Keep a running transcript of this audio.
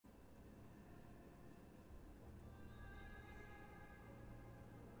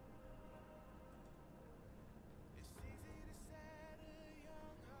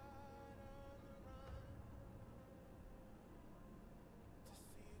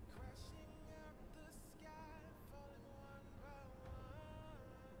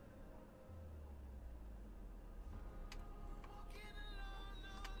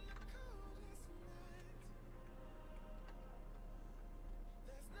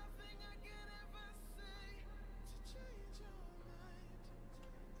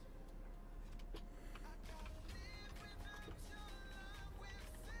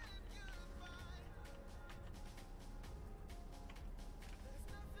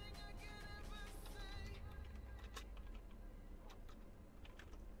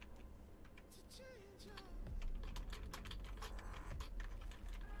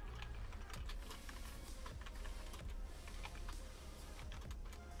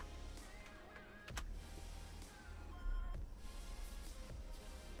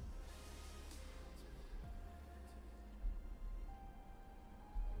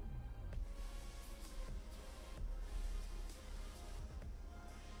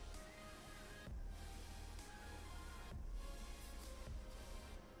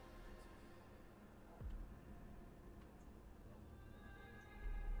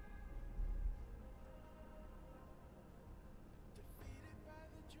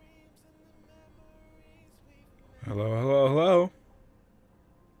Hello, hello, hello.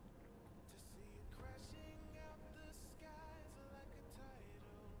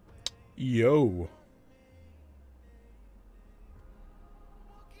 Yo.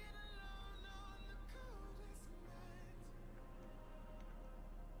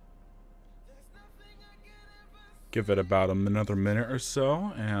 Give it about another minute or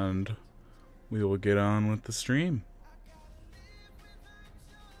so, and we will get on with the stream.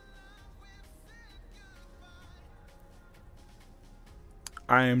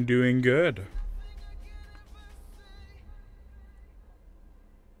 I am doing good.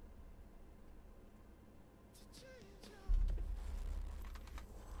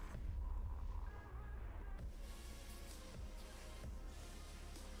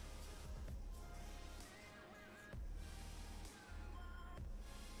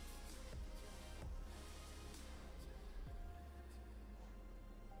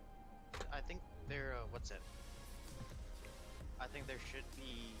 I think there, what's it? I think there should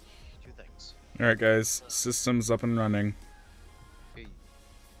be two things. Alright guys, system's up and running. Hey.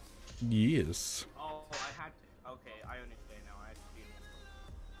 Yes. Oh, I had to. Okay, I understand now. I had to be.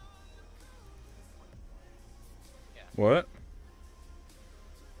 Yeah. What?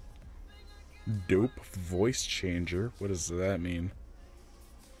 Dope voice changer? What does that mean?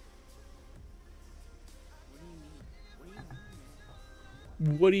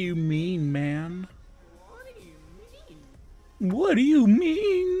 What do you mean? Man? What do you mean? What do you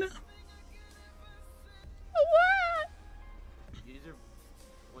mean? What? Use your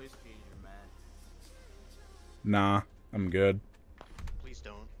voice changer, man. Nah, I'm good. Please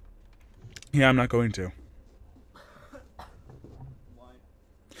don't. Yeah, I'm not going to.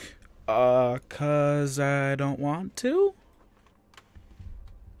 Why? 'Cause I don't want to?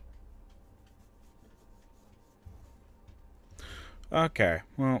 Okay,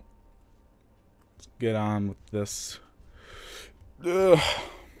 well, let's get on with this. Ugh. Does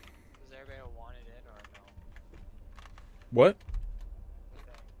everybody wanted it or no? What?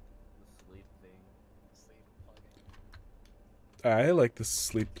 Okay. The sleep thing. Sleep plugin. I like the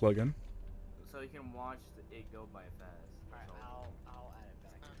sleep plugin. So you can watch it go by fast. Alright, I'll add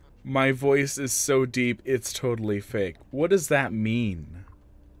it back. My voice is so deep, it's totally fake. What does that mean?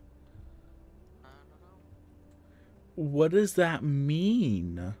 I don't know. What does that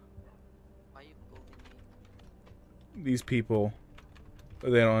mean? Why you bullying me? These people,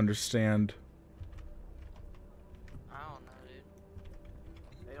 they don't understand. I don't know,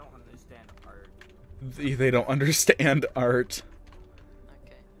 dude. They don't understand art. They don't understand art.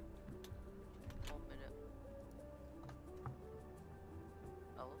 Okay. 1 minute.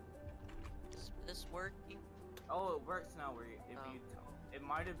 Oh. Is this working? Oh, it works now. Where if you, it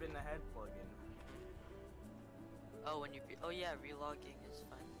might have been the head plugin. Oh, when you oh yeah, relogging is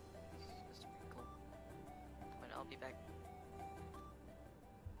fine. It's pretty cool. But I'll be back.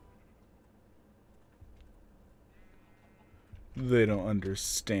 They don't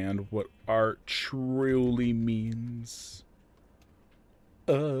understand what art truly means.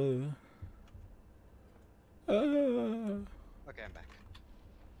 Okay, I'm back.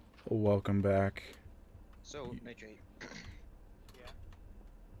 Welcome back. So, Nitrate. Yeah.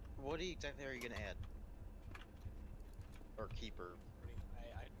 What exactly are you gonna add? Or keep or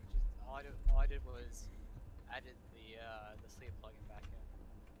I just all I did was added the sleep plugin back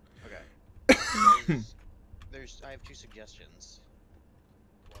in. okay. There's I have two suggestions.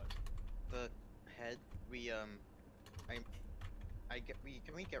 What? The head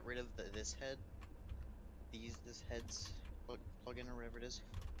can we get rid of this head? This head's plugin or whatever it is,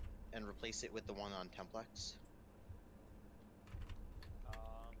 and replace it with the one on Templex?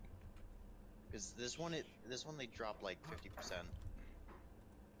 Because this one they drop like 50%.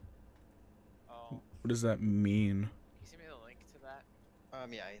 Oh, What does that mean? can you send me the link to that?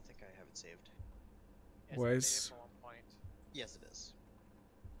 Yeah, I think I have it saved. It's Why updated is- for 1 point. Yes, it is.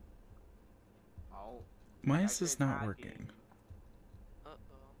 Oh. Why I is this tried not hacking. working?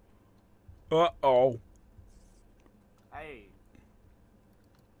 Uh-oh. Uh-oh. Hey.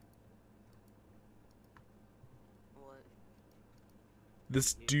 What?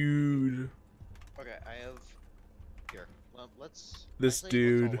 This dude. Okay, I have... Here, well, let's... This actually,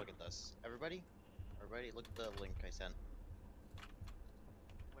 let's all dude. look at this. Everybody, look at the link I sent.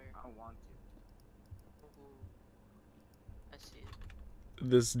 Where? I don't want to. Ooh. I see it.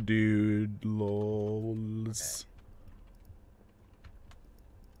 This dude. Lols.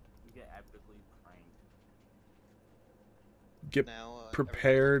 You get epically pranked. Get Now, everybody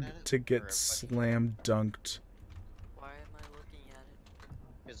prepared looking at it? to Or get everybody? slam dunked. Why am I looking at it?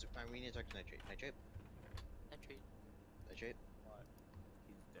 Because we need to talk to Nitrate. Nitrate? Nitrate? What?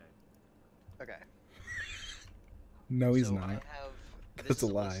 He's dead. Okay. No, he's So not. I have. That's This a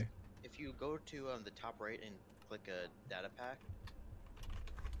is list. lie. If you go to the top right and click a data pack,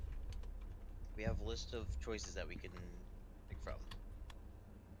 we have a list of choices that we can pick from.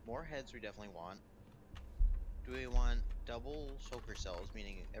 More heads we definitely want. Do we want double shulker cells,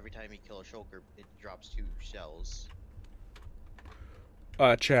 meaning every time you kill a shulker, it drops 2 shells?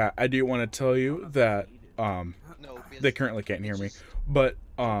 Chat, I do want to tell you that No, because they currently can't hear it's me, just- but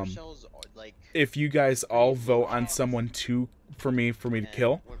shulker shells are like. if you guys all pretty vote low on chance. someone for me to and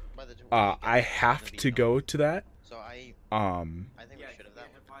kill, by the time we get I there, it's have gonna be to enough. go to that. So I think Yeah, we should have you that have one.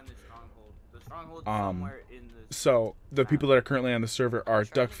 to find the stronghold. The stronghold's somewhere in this. So the people that are currently on the server are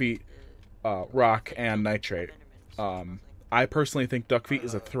DuckFeet, Rock, and Nitrate. I personally think DuckFeet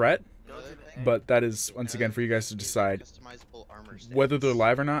is a threat, Another thing, but that is once again for you guys to decide. customizable armor Whether they're stance.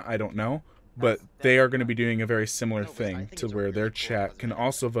 live or not, I don't know. But they are going to be doing a very similar No, because I thing think to it's a where really their cool chat can cosmetic.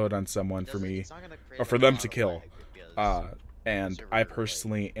 also vote on someone It for doesn't- me, it's not gonna create or for a them lot to of kill. lag because, And server, I like,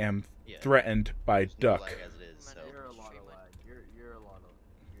 personally am yeah, threatened by there's no Duck. lag as it is, so. You're a lot of lag. You're a lot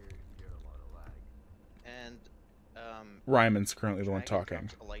of lag. And Ryman's currently the one Dragon talking.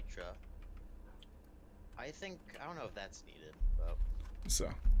 drops Elytra. I don't know if that's needed, but So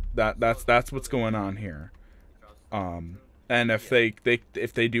that's what's going on here. And if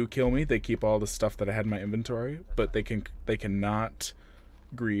they do kill me, they keep all the stuff that I had in my inventory, but they cannot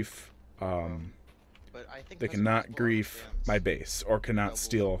grief but I think they cannot customizable armor grief stance, my base or cannot double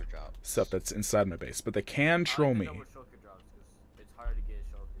steal shulker drops. stuff that's inside my base, but they can troll me. It's hard to get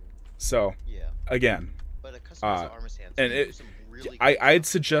a shulker. So Yeah, again, but a customizable armor stance. and can do it- some really I'd cool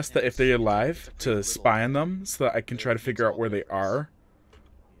suggest stuff, that and if they're it's a alive pretty to little spy on thing. them so that I can try to It figure makes out where all they the are.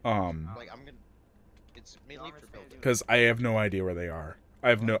 difference. Like I'm gonna. It's mainly armor for stance building. Because I have no idea where they are.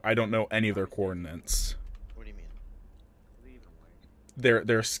 I don't know any of their coordinates. What do you mean? Leave them.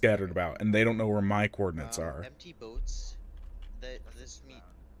 They're scattered about, and they don't know where my coordinates are. Empty boats. This meat.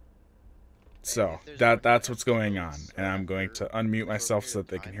 So if there's that's empty what's going on, boats, and I'm going to after unmute a short myself period so of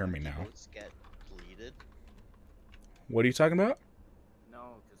that they can time, hear me empty now. boats get deleted. What are you talking about?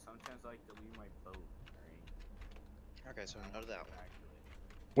 No, because sometimes I like to leave my boat. Right? Okay, so none of that one.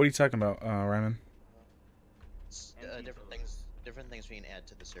 What are you talking about, Ryman? Empty Different boats. things. Different things we can add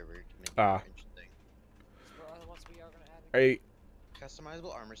to the server to make it Ah. more interesting. What are the ones we are gonna add? I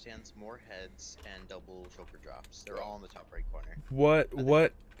Customizable armor stands, more heads, and double shulker drops. They're all in the top right corner. what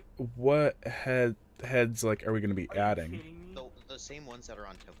heads like are we gonna be Are you adding? kidding me? The same ones that are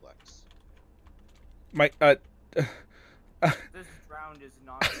on KibblesK. My This round is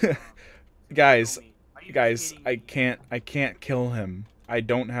not. It's Guys, kill me. Are you guys, kidding me? I can't kill him. I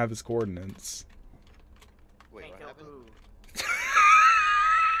don't have his coordinates. Wait, Can't what kill happened? who?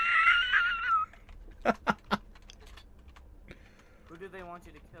 Who do they want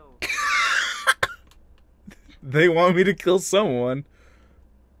you to kill? They want me to kill someone.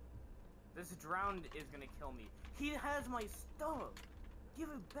 This drowned is gonna kill me. He has my stuff. Give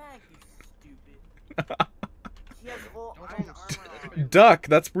it back, you stupid. He has all Don't iron almost- armor on. Duck,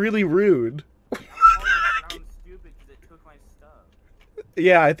 that's really rude. I'm calling this drowned stupid because it took my stuff.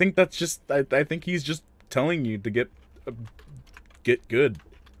 Yeah, I think that's just. I think he's just telling you to get good.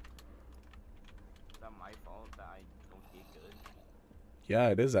 Is that my fault that I don't get good? Yeah,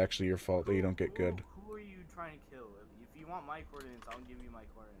 it is actually your fault that you don't get good. Who are you trying to kill? If you want my coordinates, I'll give you my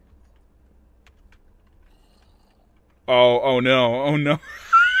coordinates. Oh no, oh no.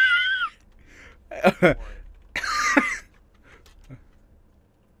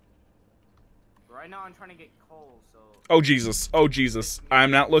 But right now I'm trying to get coal, so Oh Jesus,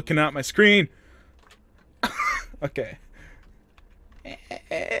 I'm not looking at my screen. Okay.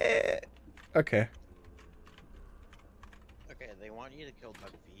 Okay. Okay, they want you to kill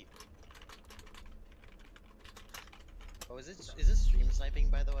DuckFeet. Oh, is this stream sniping,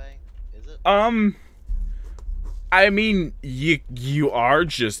 by the way? Is it? I mean, you are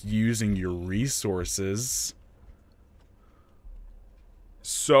just using your resources.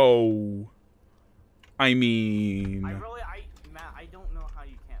 So, I mean, Matt, I don't know how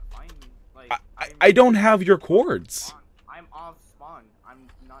you can't find me. Like I don't have your cords. Spawn. I'm off spawn. I'm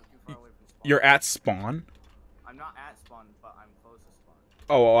not too far away from spawn. You're at spawn? I'm not at spawn, but I'm close to spawn.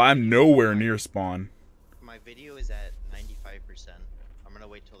 Oh, I'm nowhere near spawn. My video is at 95%. I'm gonna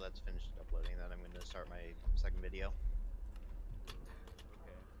wait till that's finished uploading, then I'm gonna start my second video. Okay.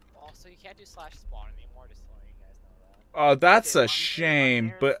 Also, you can't do slash spawn anymore, just letting you guys know that. That's Okay, a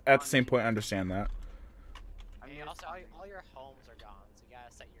shame, but at the same point, I understand that. I'm And near also, spawn. all your homes are gone, so you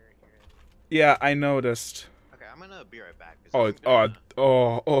gotta set your Yeah, I noticed. Okay, I'm gonna be right back. 'cause Oh, I'm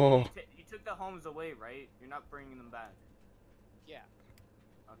gonna- You took the homes away, right? You're not bringing them back. yeah.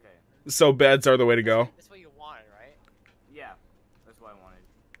 Okay. So beds are the way to go. That's what you wanted, right?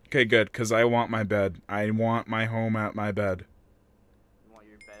 Okay, good, because I want my bed. I want my home at my bed. You want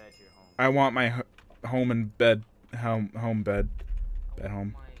your bed at your home. I want my home and bed. Home bed. Bed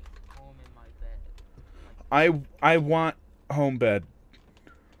home. My home in my bed. I want home bed.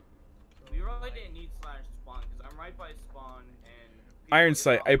 We really didn't need /spawn because I'm right by spawn and. Iron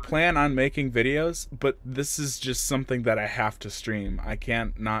Sight, I plan on making videos, but this is just something that I have to stream. I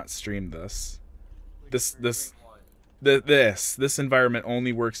can't not stream this. This environment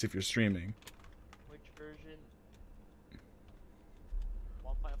only works if you're streaming. Which version?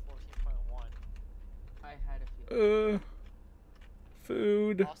 1.14.1. I had a feeling.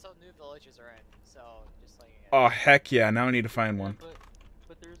 Food. Also, new villages are in, so just letting you Oh heck yeah! Now I need to find Yeah, one.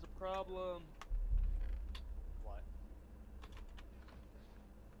 but there's a problem. What?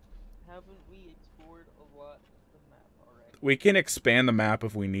 Haven't we explored a lot of the map already? We can expand the map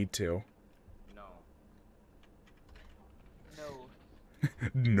if we need to. No. No.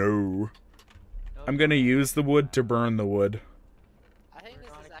 No. No, I'm gonna no. use the wood to burn the wood. I think this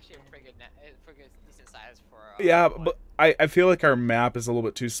is actually a pretty good, decent size for. Yeah, wood. but I feel like our map is a little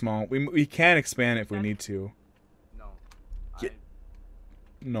bit too small. We can expand it if we need to. No. Yeah. I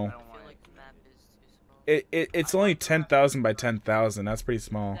No. don't I want feel it. like the map is too small. It's only 10,000 by 10,000. That's pretty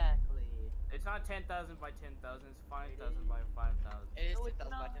small. Exactly. It's not 10,000 by 10,000. It's 5,000 by 5,000. It is No, it's 10,000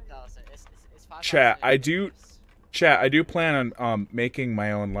 by not. 10,000. It's 5,000. Chat, in I do- acres. Chat, I do plan on making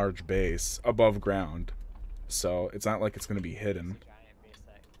my own large base above ground. So it's not like it's gonna be It's hidden. a giant base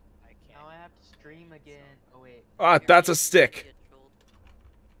that I can't. Now I have to stream again. Oh wait. Ah, that's a stick. Get trolled.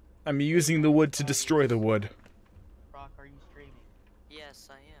 I'm using the wood to destroy the wood. Rock, are you streaming? Yes,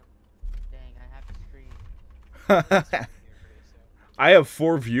 I am. Dang, I have to stream. I have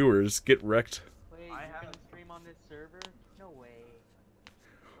 4 viewers. Get wrecked. Wait, I you're have- gonna stream on this server? No way.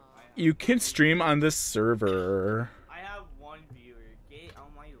 You can stream on this server. I have 1 viewer. Get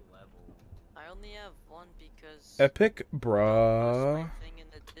on my level. I only have one because Epic, I bruh. post my thing in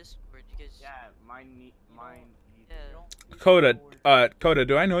the Discord because Yeah, mine. Yeah. Coda, Coda,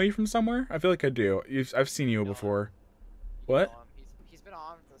 do I know you from somewhere? I feel like I do. I've seen you before. What? He's been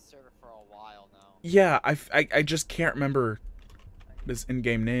on the server for a while now. Yeah, I just can't remember what his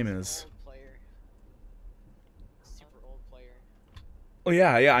in-game name is. Old player. Super old player. Oh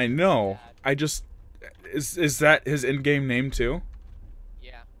yeah, I know. Bad. I just is that his in-game name too?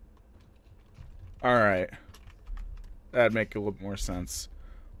 Yeah. All right, that'd make a little more sense.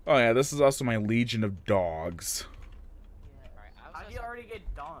 Oh yeah, this is also my Legion of Dogs. Yeah. Alright, I was How gonna do you start- already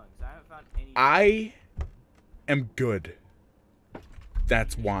get dogs? I haven't found any. I am good.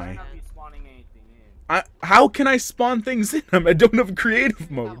 That's You why. might not be spawning anything in. How can I spawn things in them? I don't have creative You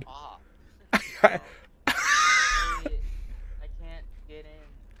have mode. op. Wait, I can't get in.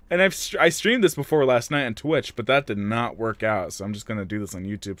 And I streamed this before last night on Twitch, but that did not work out. So I'm just gonna do this on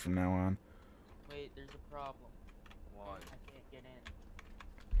YouTube from now on. Wait, there's a problem. What? I can't get in.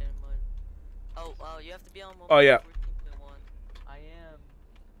 in one. Oh, wow, you have to be on Oh, yeah. 14.1. I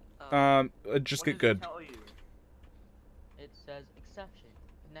am. Just What get does good. It tell you? It says exception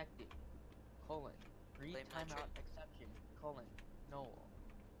connected. : Read Blame timeout metric. exception : no.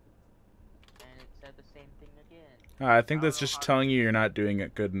 And it said the same thing again. I think I that's don't know just how to telling you do you're not doing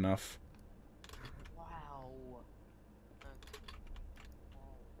it good enough. Wow.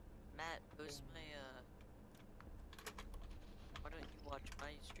 Matt, post my, why don't you watch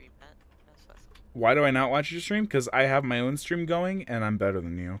my stream, Matt? That's what I thought. Why do I not watch your stream? Because I have my own stream going, and I'm better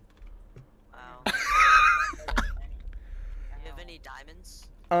than you. Wow. Do You have any diamonds?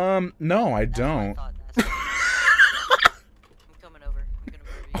 No, I That's what don't. thought, that's what I thought. I'm coming over. I'm gonna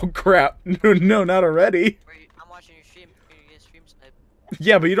murder you. Oh crap! No, not already. I'm watching your stream. You're gonna get stream snipe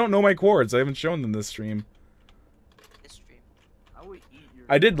Yeah, but you don't know my chords. I haven't shown them this stream. this stream. I would eat your.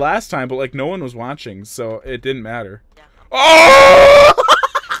 I did last time, but like no one was watching, so it didn't matter. Yeah. Oh!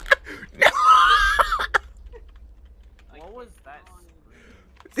 What was that?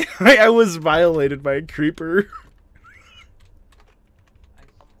 I was violated by a creeper.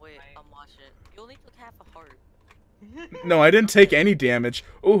 Wait, I'm watching it. You only took half a heart. No, I didn't take any damage.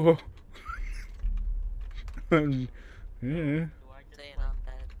 Oh. Yeah. I just Saying like, I'm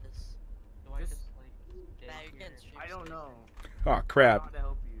bad at this. do I Just- just like stay Matt, you're here? getting stream I don't sniped. know. Oh I crap. want to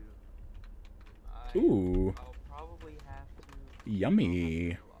help you. Ooh, I'll probably have to.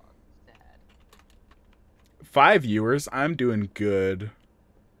 yummy. Sad. 5 viewers. I'm doing good.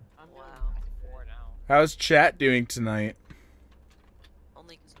 I'm doing Wow. 4 now. How's chat doing tonight?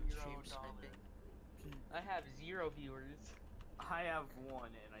 Only because I'm stream $0. sniping. I have 0 viewers. I have 1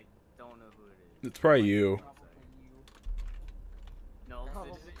 and I don't know who it is. It's probably you. Probably you. No, 'cause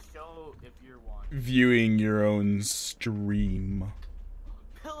it doesn't show if you're one. Viewing your own stream.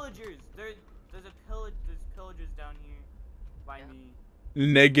 Pillar pillagers. There's pillagers down here by Yeah. me.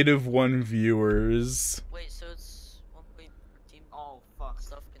 -1 viewers. Wait, so it's 1.14 Oh fuck.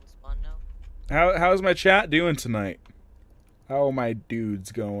 stuff can spawn now? How's my chat doing tonight? How are my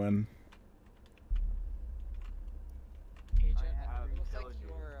dudes going? Agent, have it looks like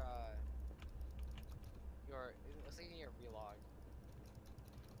pillager. it looks like you're relog.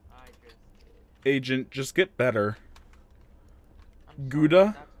 I just did. Agent, just get better. I'm sorry, Gouda?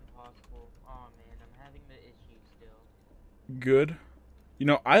 That's impossible. Oh man, I'm having the issue still. Good. You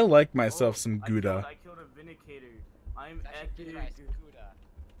know, I like myself some I Gouda. killed a Vindicator. I'm It's actually epic. Gouda, it's Gouda.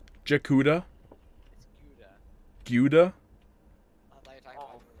 Jacuda? It's Gouda. Gouda? I thought you were talking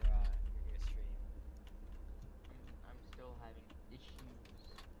Oh. about your stream. I'm still having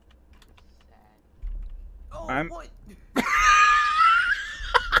issues. It's sad. Oh, I'm- what?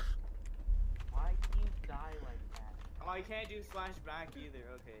 Why do you die like that? Oh, I can't do slash back either.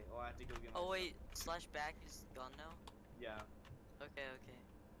 Okay, well I have to go get my Oh stuff. wait, slash back is gone now? Yeah. Okay, okay.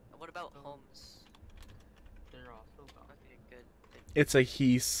 What about Oh. homes? They're also gone. Okay, good. It's a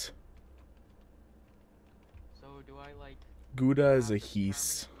heese. So do I like Gouda is a have to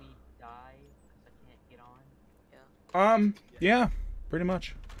heese. permanently die 'cause I can't get on? Yeah, pretty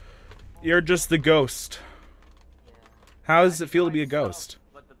much. You're just the ghost. Yeah, How does I it feel to do be a my stuff, ghost?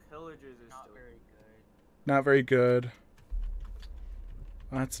 But the pillagers are not still. very good. Not very good.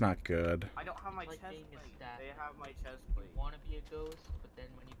 That's not good. I don't have my It's like chest being a plate. staff They have my chest You plate. want to be a ghost, but then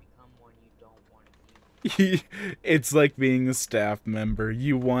when you become one, you don't want to be. It's like being a staff member.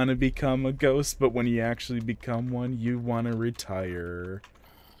 You want to become a ghost, but when you actually become one, you want to retire.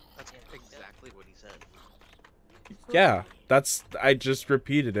 That's Yeah. exactly what he said. Yeah, I just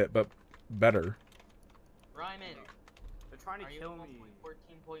repeated it, but better. Ryman, They're trying to are you kill at me.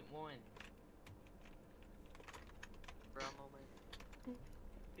 1.14.1? For a moment.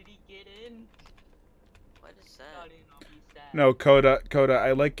 Did he get in? What is Not that? in, I'll be sad. No, Coda,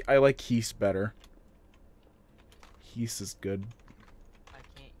 I like Heese better. Heese is good. I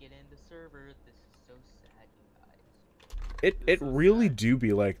can't get in the server. This is so sad, you guys. It so really sad. do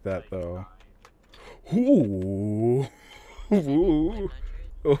be like that Like, though. die. Ooh. Ooh.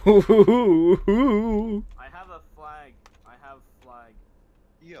 xNitrate? Ooh. I have a flag. I have flag.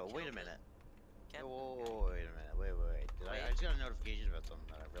 Yo, wait a minute. Can't- Whoa, wait a minute. Wait. I just got a notification about something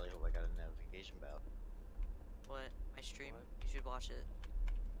that I really hope I got a notification about. What? My stream? What? You should watch it.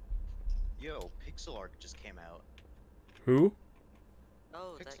 Yo, Pixel Arc just came out. Who?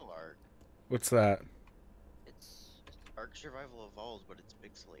 Oh, that, Pixel Arc. What's that? it's Arc Survival Evolved, but it's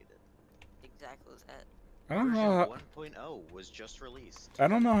pixelated. exactly that. I don't Version know. 1.0 was just released. I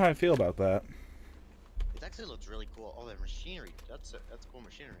don't know how I feel about that. It actually looks really cool. Oh, that machinery. That's cool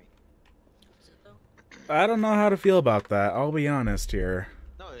machinery. Is it though? I don't know how to feel about that. I'll be honest here.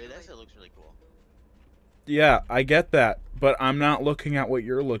 No, it actually looks really cool. Yeah, I get that, but I'm not looking at what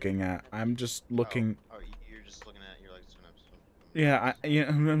you're looking at. I'm just looking. Oh, you're just looking at. You're like. Yeah, yeah.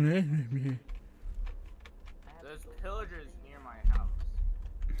 I have There's to go. pillagers near my house.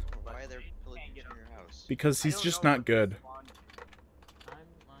 Why are there Can't pillagers get in up. your house? Because I he's don't just know not what they good. spawned. I'm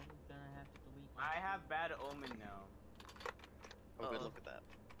gonna have to delete my I have bad omen now. Oh, good Uh-oh. look at that.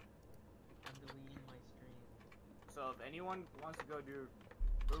 I'm deleting my stream. So if anyone wants to go do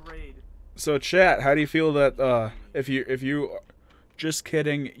a raid, So chat, how do you feel that if you just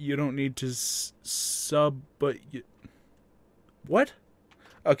kidding, you don't need to sub, but you what?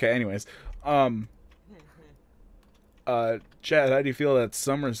 Okay, anyways, chat, how do you feel that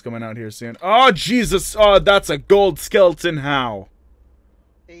summer's coming out here soon? Oh Jesus! Oh, that's a gold skeleton. How?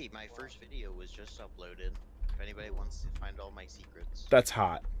 Hey, my first video was just uploaded. If anybody wants to find all my secrets. That's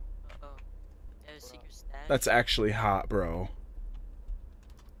hot. Oh. You have a secret stash? That's actually hot, bro.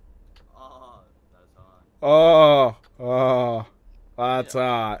 oh, that's on. Oh, that's Yeah,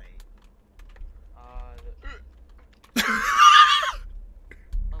 hot.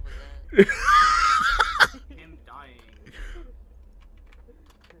 What was that? Him dying.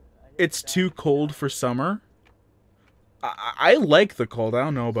 It's too cold for summer. I like the cold. I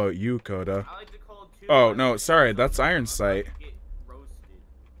don't know about you, Coda. I like the cold too. Oh, but no, I'm sorry, about that's to Iron Sight. get roasted.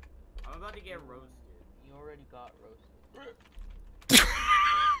 I'm about to get roasted. You already got roasted.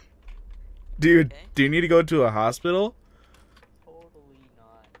 Dude, Okay. do you need to go to a hospital? Totally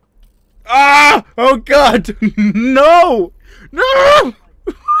not. Ah! Oh God! No! No!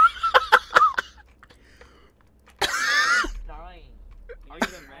 Dying. I need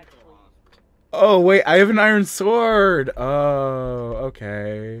a mental hospital. Oh wait, I have an iron sword. Oh,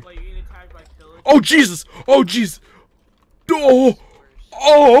 okay. Wait, you're getting attacked by pillagers? Oh Jesus! Oh jeez! Oh! Worse.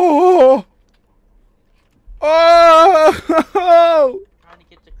 Oh! Oh! Trying to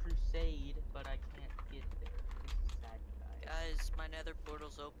get to other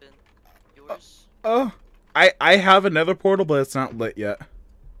portals open. Yours? Oh, I have another portal, but it's not lit yet.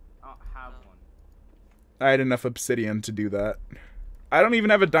 I don't have one. I had enough obsidian to do that. I don't even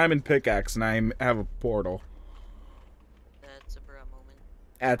have a diamond pickaxe, and I have a portal. That's a bra moment.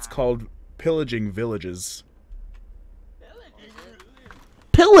 It's called pillaging villages. Is it?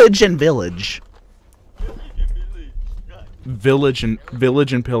 Pillage and village.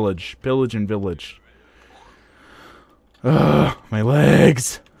 Village and pillage. Pillage and village. Ugh, my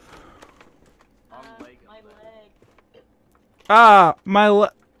legs. On leg. My leg. Ah, my leg.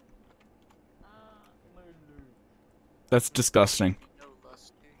 That's disgusting. No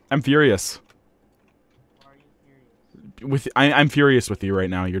luster. I'm furious. Why are you furious? I'm furious with you right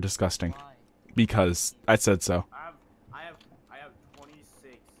now. You're disgusting. Why? Because I said so. I have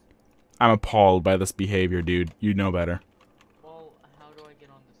 26. I'm appalled by this behavior, dude. You know better. Well, how do I get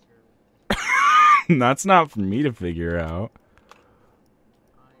on the server? That's not for me to figure out.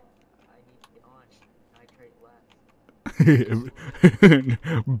 I need to get on nitrate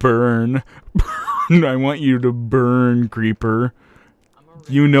left. Burn. I want you to burn, creeper. I'm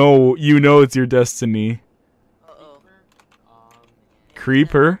a You know it's your destiny. Uh-oh.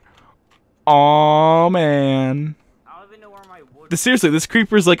 Creeper. Aw, man. I don't even know where my wood. Seriously, this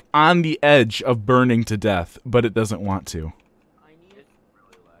creeper's like on the edge of burning to death, but it doesn't want to. I need It's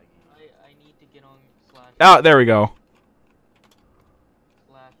really laggy. I need to get on slash Ah, there we go.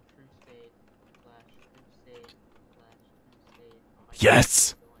 slash crusade slash crusade. Oh my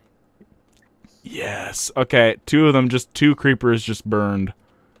Yes! God, Yes. Okay, two creepers just burned.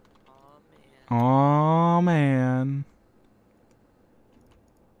 Oh man. Aw, man.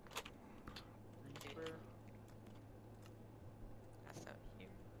 Creeper. That's out here.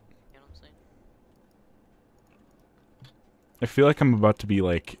 You know what I'm saying? I feel like I'm about to be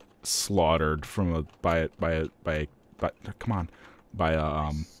like slaughtered from by come on. By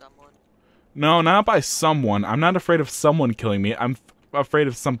Someone. No, not by someone. I'm not afraid of someone killing me. I'm afraid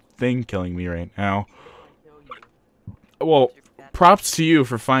of something killing me right now. What if I kill you? Well, You're bad. props to you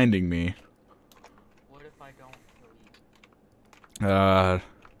for finding me. What if I don't kill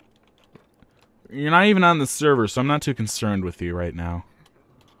you? You're not even on the server, so I'm not too concerned with you right now.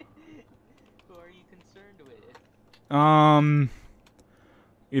 Who are you concerned with?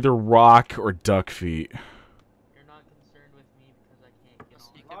 Either Rock or DuckFeet. You're not concerned with me because I can't get Yes,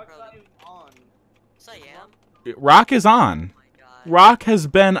 on. you can Rock's not probably. even on. Yes, I am. Rock is on. Oh my god. Rock has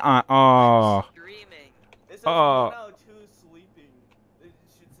been on. Oh. Streaming. It says 1 Uh. out of 2 sleeping. It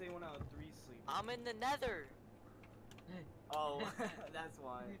should say 1 out of 3 sleeping. I'm in the nether. Oh, that's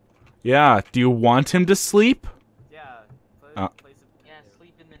why. Yeah, do you want him to sleep? Yeah. Place, Uh. place it Yeah, there.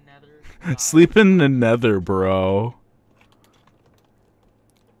 sleep in the nether. Sleep in the nether, bro.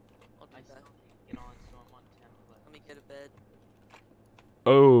 I'll do I that. still can't get on, so I'm on template. Let me get a bed.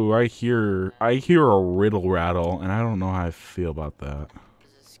 Oh, I hear a riddle rattle, and I don't know how I feel about that.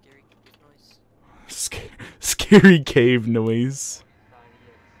 This is a scary noise. Scary cave noise.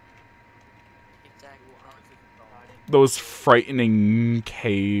 Exactly. Those frightening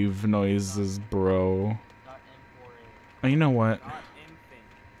cave noises, bro. Oh, you know what? Not infant.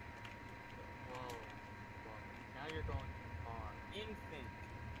 Whoa. Now you're going too far. Infant.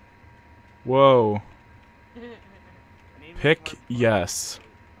 Whoa. I need to Pick make my yes. buckets.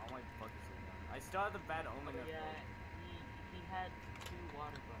 All my buckets are done. I still have the bad omen of Yeah, he had 2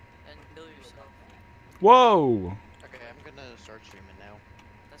 water buckets. And kill yourself. Whoa. Okay, I'm gonna start streaming now.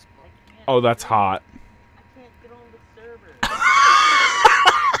 That's cool. Oh, that's hot. I can't get on the server.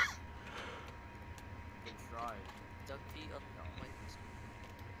 Good try. DuckFeet on the whitelist.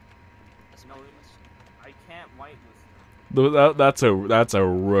 That's my No, list. I can't whitelist. That's a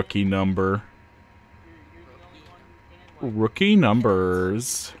rookie number. You're the only one who can Rookie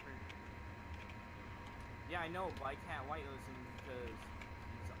numbers. Yeah, I know, but I can't whitelist him because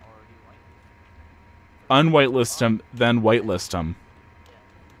he's already whitelisted. Unwhitelist him, then whitelist him.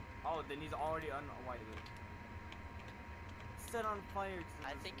 Oh, then he's already unwhitelisted. Set on fire. To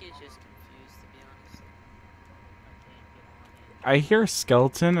I this think he's mother- just confused, to be honest. I hear a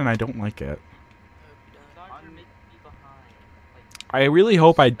skeleton and I don't like it. I hope you don't. Dodger makes me behind. Like, I really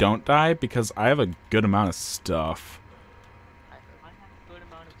hope I don't die because I have a good amount of stuff. I hope. I have a good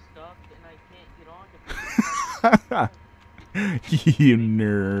amount of stuff and I can't get on to You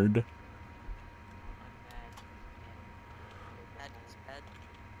nerd. I'm That is bad.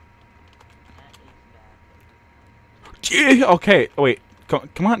 That is bad. Okay, wait.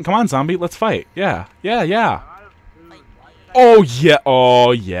 Come on, zombie. Let's fight. Yeah. I'm out of food. Like, Why did I- Oh yeah.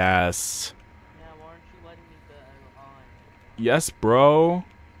 Oh yes. Yeah, why aren't you letting me go on? Yes, bro.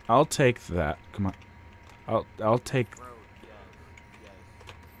 I'll take that. Come on. I'll take. Bro, yes, yes.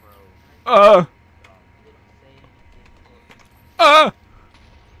 Uh. Didn't say anything, Ah.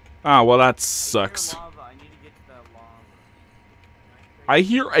 Ah, well, that I hear sucks. lava. I need to get to that lava. but I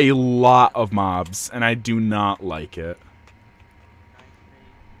hear a lot of mobs, and I do not like it.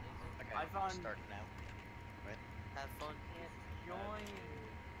 nitrate Okay, I found- start now. Have fun. isn't Join.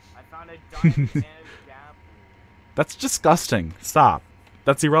 I found a diamond and a gap. That's disgusting. Stop.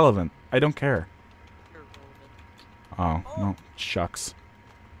 That's irrelevant. I don't care. Irrelevant. Oh, no. Shucks.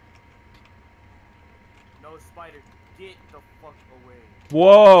 No spider. Get the fuck away.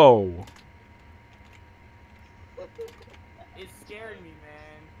 Whoa. It scared me,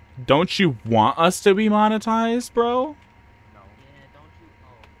 man. Don't you want us to be monetized, bro? No. Yeah, don't you?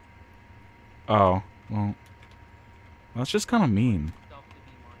 Oh, well. That's just kind of mean. Stuff to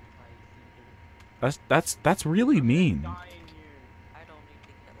be monetized either. That's really mean. Dying here. I don't need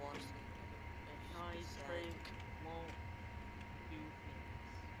to get lost in Nitrate won't do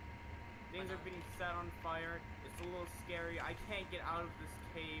things. Things are being set on fire. It's a little scary. I can't get out of this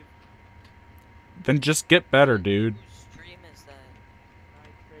cave. Then just get better, dude. Whose stream is that?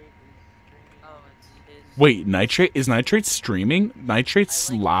 Nitrate is streaming. Oh, it's his. Wait, Nitrate? Is Nitrate streaming? Nitrate's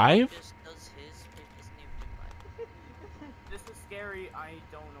I like how live? he just does his, but he doesn't even do mine. This is scary. I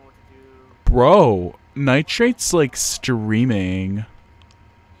don't know what to do. Bro, Nitrate's like streaming.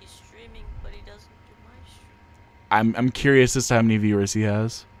 He's streaming, but he doesn't do my stream. I'm curious as to how many viewers he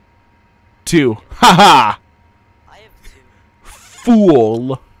has. 2. Haha! I have 2.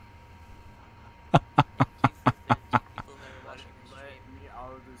 Fool! People that are watching his Let stream me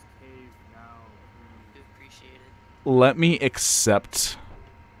out of this cave now, do please. appreciate it. Let me accept.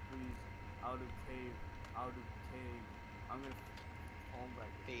 Please, out of cave, out of cave. I'm gonna home back.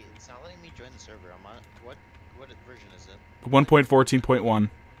 Hey, it's not letting me join the server. I'm on. What version is it? 1.14.1. I'm on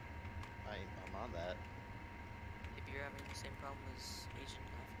that. Maybe you're having the same problem as Agent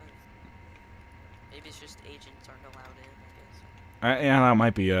Half-Life. Maybe it's just agents aren't allowed in, I guess. Yeah, that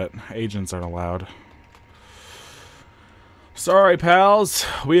might be it. Agents aren't allowed. Sorry, pals.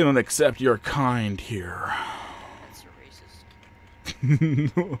 We don't accept your kind here. That's a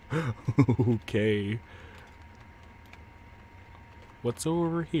racist. Okay. What's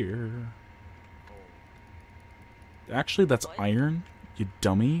over here? Actually, that's What? iron, you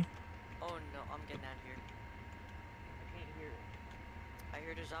dummy. Oh no, I'm getting out of here. I can't hear it. I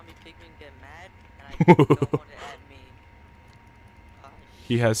heard a zombie pigman get mad, and I don't want to add me.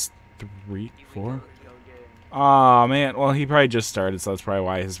 He has 3, Here we 4. go. Go get him. Aw, man. Well, he probably just started, so that's probably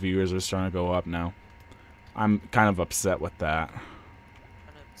why his viewers are starting to go up now. I'm kind of upset with that. I'm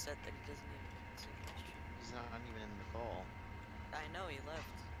kind of upset that he doesn't even see my stream. He's not even in the call. I know he left.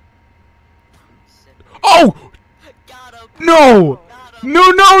 Sit. Oh! Got him! No! Got him! No,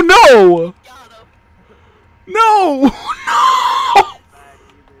 no, no! Got him! No! No! Back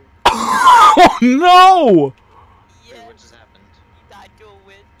either. Oh, no! Wait, Yes! what just happened? He died to a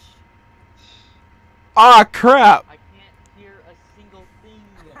witch. Ah, crap! I can't hear a single thing.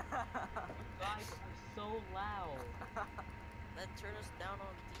 You guys are so loud. Then turn us down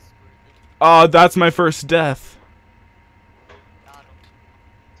on Discord. Then Ah, that's my first death. got him.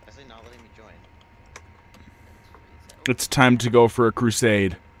 It's actually not letting me join. That's crazy. It's time to go for a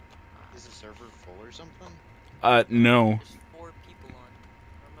crusade. Is the server full or something? No. There's 4 people on.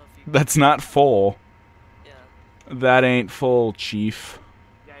 I don't know if you. That's not full. Yeah. That ain't full, chief.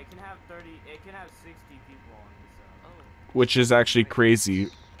 Yeah, it can have 30. It can have 60 people on this. Oh. Which is actually crazy. I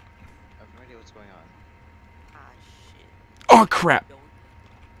have no idea what's going on. Ah shit. Oh, crap! Don't.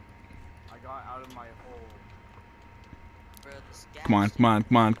 I got out of my hole. Bro, this gas. Come on, come on,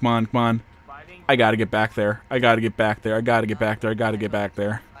 come on, come on, come on. Fighting. I gotta get back there. I gotta get back there. I gotta get back there. I gotta get back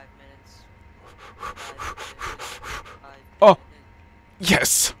there. 5 minutes. 5 minutes. 5 Oh. minutes.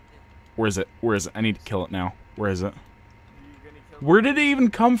 Yes! Where is it? Where is it? I need to kill it now. Where is it? You're gonna kill Where did it even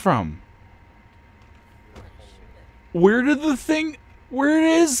come from? Where did the thing... Where it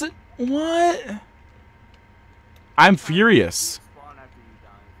is? What? I'm furious. Spawn after you die.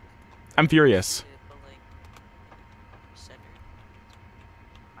 I'm furious. Yeah, but, like, center.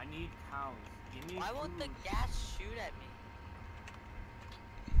 I need cows. Give me Why won't the food. gas shoot at me?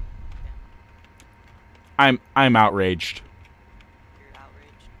 I'm outraged. You're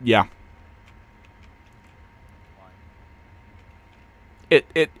outraged. Yeah. Why?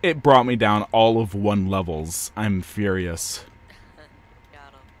 It brought me down all of 1 levels. I'm furious.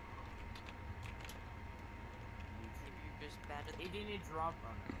 Got him. Maybe you're just bad at the It didn't drop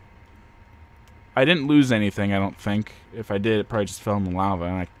on it. I didn't lose anything, I don't think. If I did, it probably just fell in the lava,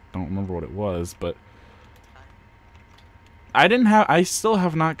 and I don't remember what it was, but... time. I still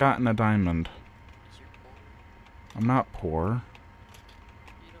have not gotten a diamond. Is your poor? I'm not poor.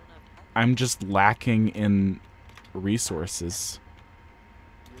 You don't have pets. I'm just lacking in resources.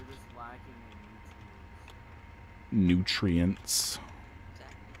 You're just lacking in Nutrients.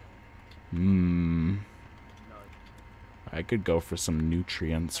 Exactly. Mmm. nutrients. I could go for some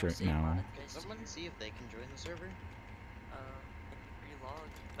nutrients right now. Can someone see if they can join the server? Relog.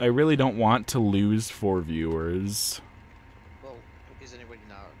 I really don't want to lose 4 viewers. Well, is anybody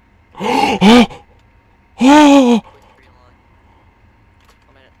not? Oh! Quick relog.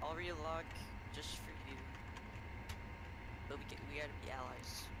 A minute, I'll relog just for you. But we gotta be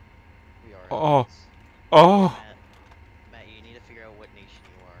allies. We are. Oh. allies. Oh! Matt, you need to figure out what nation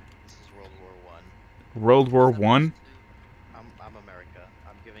you are. This is World War One. World War One? I'm America.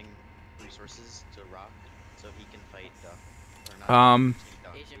 I'm giving resources to Rock so he can fight Duck. Or not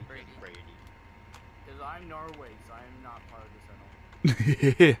Duck, Agent Brady. Because I'm Norway, so I'm not part of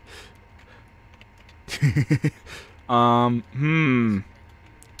this at all.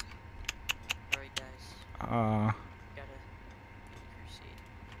 Alright, guys. Gotta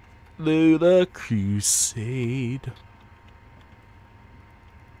crusade. Do the crusade.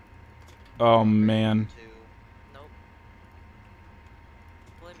 Oh man. Nope.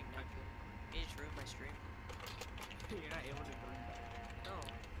 Blaming Nitro. He just ruined my stream. You're not able to join that. No.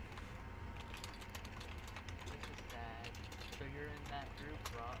 This is sad. So you're in that group,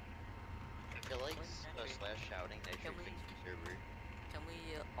 Rock? I feel like slash shouting Can Nitrate we- fix your server. Can we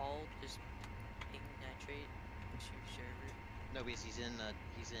all just ping Nitrate to server? No, because he's in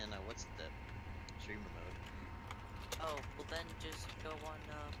what's the streamer mode? Oh, well then just go on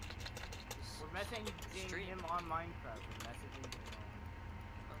We're messaging Stream. him on Minecraft. We're messaging him on.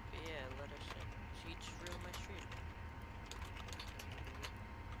 Okay, yeah, let us know. She just ruined my stream.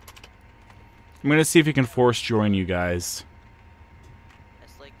 I'm gonna see if he can force join you guys.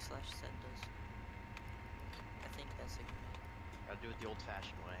 That's like slash send us. I think that's like Gotta do it the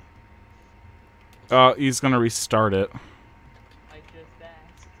old-fashioned way. He's gonna restart it. I just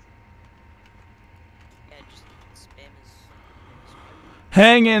asked. yeah, just spam his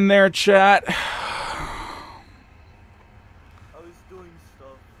Hang in there, chat. I was doing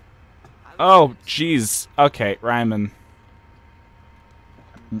stuff. Oh, jeez. Okay, Ryman.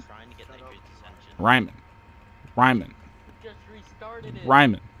 I'm trying to get Nitrate's attention. Ryman. Ryman. We just restarted it.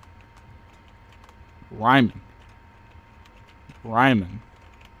 Ryman. Ryman. Ryman.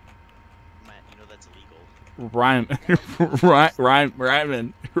 Matt, you know that's illegal. Ryman.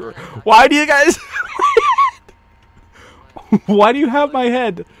 Ryman. Why do you guys... Why do you have my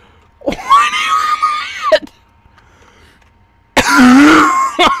head? Why do you have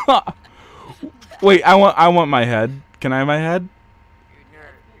my head? Wait, I want my head. Can I have my head? Here,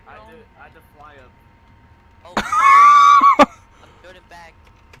 I had to fly up. Oh, I'm doing it back.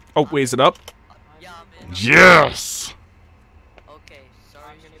 Oh, wait, is it up? Yeah, I'm in. Yes! Okay, sorry.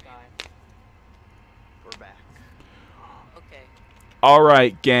 I'm gonna die. We're back. Okay.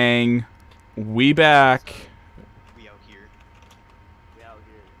 Alright, gang. We back. We out here. We out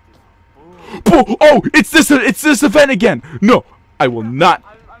here. Just boom. Oh, it's this event again. No, I will not.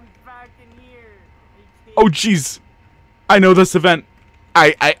 I'm back in here. Oh, jeez. I know this event.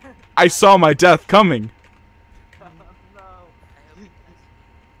 I saw my death coming. No. I hope he does.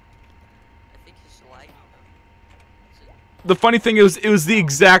 I think he's lagging though. Is it- The funny thing is, it was the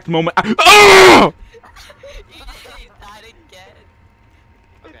exact moment. Oh! he died again.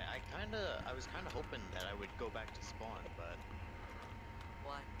 Okay, I was kinda hoping that I would go back to spawn, but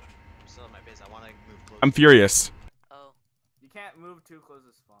Why? I'm still at my base. I wanna move closer. I'm furious. Oh, You can't move too close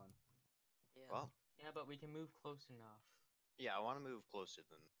to spawn. yeah. Well, Yeah, but we can move close enough. yeah, I wanna move closer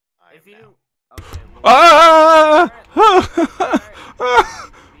than I If am you now. okay.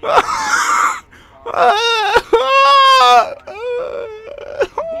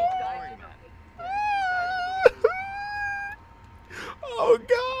 Ignoring Matt. Oh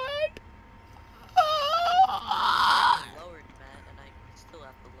God! Lowered Matt, and I still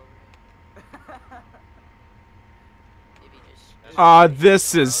have to lower it. Maybe just.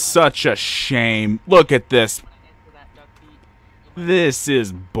 This is such a shame. Look at this. When I answer that duck feet, you might- This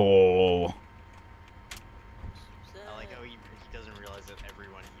is bull. I like how he doesn't realize that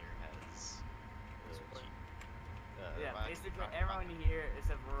everyone here has What? Yeah, Rock- basically Rock- everyone here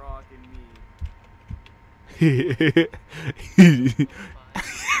except Rock and me.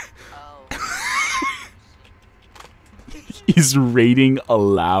 Oh. He's rating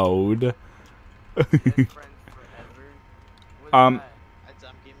aloud. Best friends forever. What's Um, that?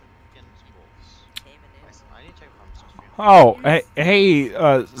 I'm gaming against wolves. Came in. I need to check if I'm still streaming. Oh, hey,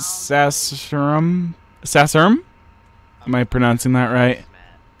 Sasserm? Am I pronouncing that right? Me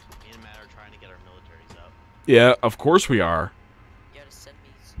and Matt are trying to get our militaries up. Yeah, of course we are. You gotta send me.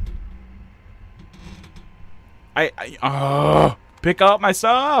 Pick up my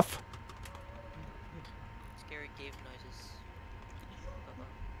stuff. Scary cave noises.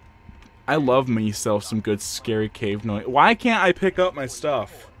 I love myself some good scary cave noise. Why can't I pick up my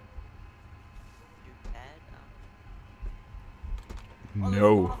stuff? You're bad. Oh, there's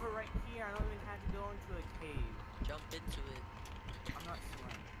No. lava right here. I don't even have to go into a cave. Jump into it. I'm not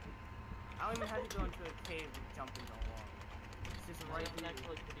swimming. I don't even have to go into a cave and jump into lava. It's just right That's here.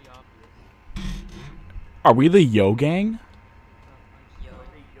 actually pretty obvious. Are we the Yo gang? Yo.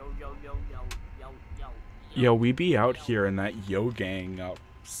 Yo, yo, yo, yo, yo, yo. Yo, we be out here in that Yo gang up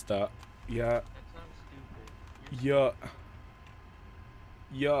stuff. Yeah. That sounds stupid. Yeah.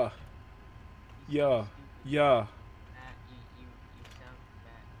 Yeah. Yeah. Yeah. Matt, you sound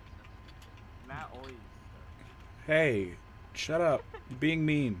mad. Matt always. Hey, shut up. You're being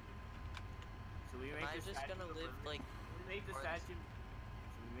mean. So we make I'm the just Statue gonna of live Liberty- like. We make the Mars. statue.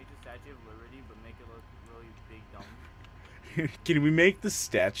 So we make the Statue of Liberty, but make it look really big, dumb. Can we make the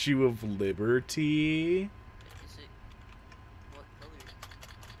Statue of Liberty? Is it? What color?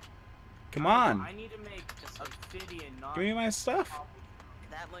 Come on. I need to make obsidian, not. Give me my stuff.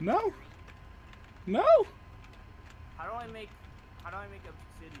 That much. No. green? No. How do I make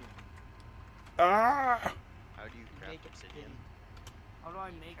obsidian? Ah. How do you craft obsidian? How do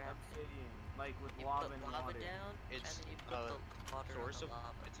I make Craft it. obsidian? Like with You lava put and lava water. down, It's, and then you put the water Source on of the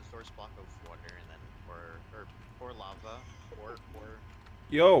lava. it's a source block of water, and then or lava or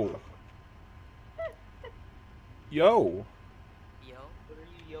Yo. Yo. Yo, What are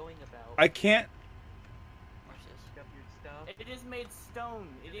you yelling about? I can't. watch this. Pick up your stuff. It just made stone.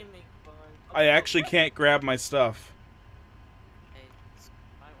 It didn't make fun. I actually can't grab my stuff. Hey,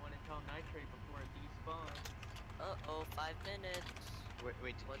 Might want to tell Nitrate before it despawns. uh-oh, 5 minutes. wait,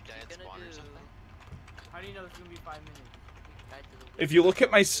 did What you die you at gonna spawn or do? something? How do you know it's gonna be 5 minutes? Guide to the If you look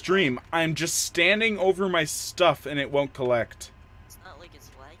at my wizard. stream, I'm just standing over my stuff and it won't collect. It's not like it's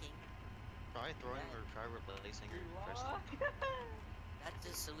lagging. Try throwing or try replacing your crystal. That's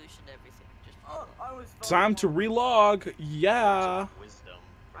the solution to everything. Just Oh, I was. Time to relog. Yeah. Wisdom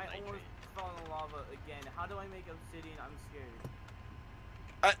from I almost nitrate. fell in the lava again. How do I make obsidian? I'm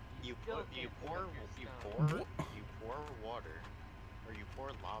scared. You Still pour you can't pick pour up your you stuff. pour you pour water, or you pour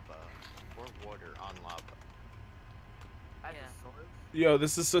lava. You pour water on lava. At Yeah. the source. Yo,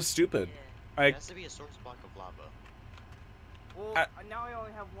 this is so stupid. yeah. It has to be a source block of lava. Well, now I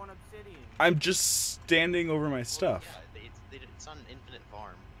only have one obsidian. I'm just standing over my stuff. Yeah, it's on an infinite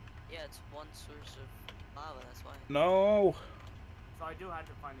farm. Yeah, it's one source of lava, that's why. No. So I do have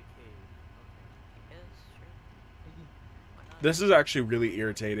to find a cave. Yes, sure. Why not? This is actually really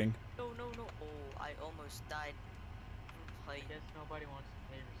irritating. No, no, no. Oh, I almost died. I Like, guess nobody wants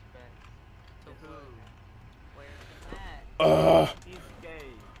to pay respect. to Who? where? Matt, Ugh. He's gay.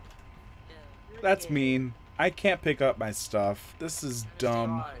 Yeah. you're That's gay. mean. I can't pick up my stuff. This is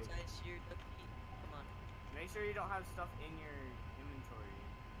dumb. Why? Monetize your DuckFeet. Come on. Make sure you don't have stuff in your inventory.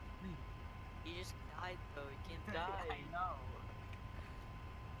 You just died though. You can't I die. know.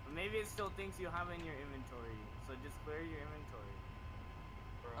 But maybe it still thinks you have it in your inventory. So just clear your inventory.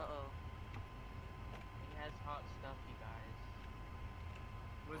 Bro, Uh-oh. he has hot stuff, you guys.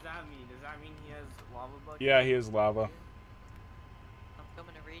 What does that mean? Does that mean he has lava buckets? Yeah, he is lava. I'm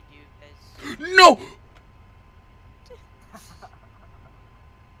coming to raid you guys. No!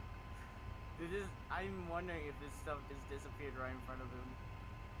 I'm wondering if this stuff just disappeared right in front of him.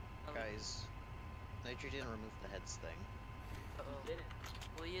 Guys, nitrate didn't remove the heads thing. Uh-oh. Didn't.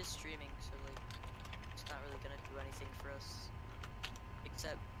 Well, he is streaming, so like, it's not really gonna do anything for us.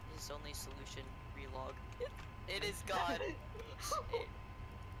 Except his only solution, relog. It is gone.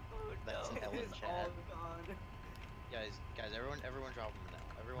 Oh That's no. an L in It's chat. all gone. Guys, everyone drop them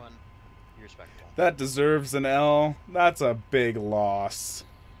now. Everyone, be respectful. That deserves an L. That's a big loss.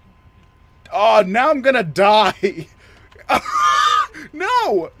 Oh, now I'm gonna die.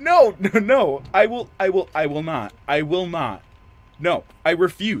 No, no, no, no. I will not. I will not. No, I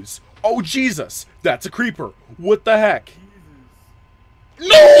refuse. Oh, Jesus. That's a creeper. What the heck?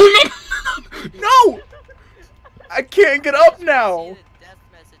 Jesus. No, no, no. I can't get up See now. the death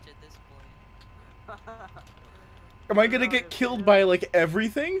message at this point. Am I gonna get killed by, like,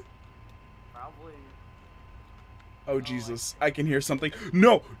 everything? Probably. Oh, Jesus. I can hear something.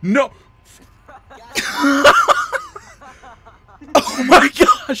 No, no. Oh my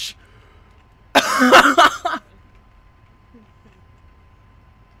gosh.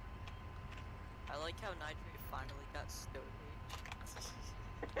 I like how Nitrate finally got Stone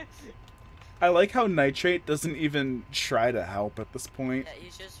Age. I like how Nitrate doesn't even try to help at this point. Yeah,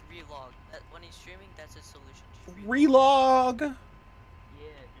 he's just relog. When he's streaming, that's his solution. Just Relog. Yeah,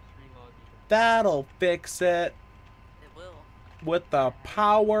 just relog you That'll fix it. It will. With the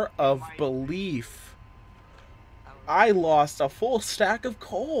power of belief. I lost a full stack of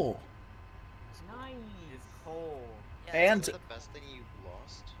coal. Nice. It's coal. Yeah, And Is that the best thing you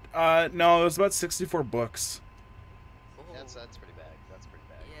lost? no, it was about 64 books. oh, That's pretty bad. That's pretty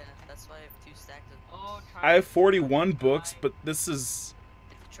bad. yeah, that's why I have 2 stacks of Oh, books. I have 41 books, but this is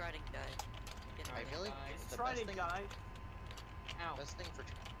It's a Trident guy. Get I it. feel like It's the trying best to thing, die. Ow. best thing for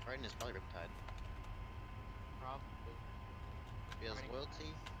Trident is probably Riptide. Probably. Because Trident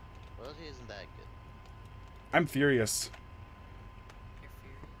loyalty isn't that good. I'm furious. You're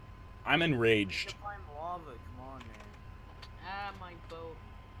furious. I'm You enraged. can climb lava. Come on, man. Ah, my boat.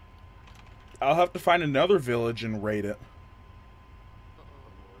 I'll have to find another village and raid it. Uh-oh.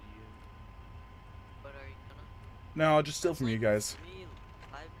 Will you? What are you gonna? No, I'll just steal That's from you like guys. 3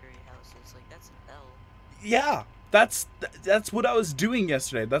 library houses. Like, that's an L. Yeah, that's what I was doing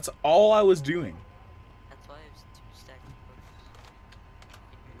yesterday. That's all I was doing. That's why I have 2 stacks of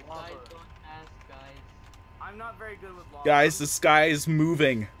books. Lava. Guys, don't ask, guys. I'm not very good with lava. Guys, the sky is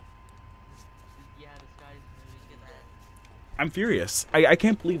moving. Yeah, the sky's moving. Look at that. I'm furious. I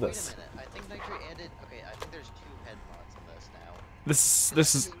can't believe Wait a this. minute. I think Nitrate added. Okay, I think there's 2 head mods on this now.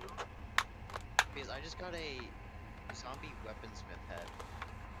 This is Because I just got a zombie weaponsmith head.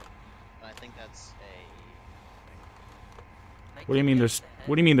 And I think that's a. What do you mean there's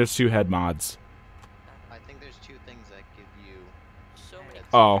what do you mean there's 2 head mods? I think there's 2 things that give you. So many.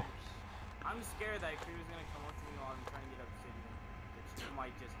 Oh. creatures. I'm scared that Creeper's gonna come up to me while I'm trying to get obsidian, which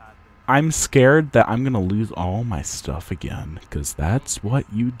might just happen. I'm scared that I'm gonna lose all my stuff again, because that's what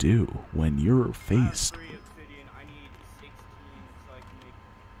you do when you're I have faced. 3 obsidian. I need 16 so I can make.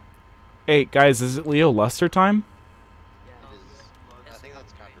 Hey guys, is it Leo Luster time? Yeah. It is. I think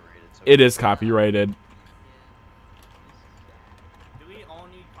that's copyrighted. So It is copyrighted. Yeah. Do we all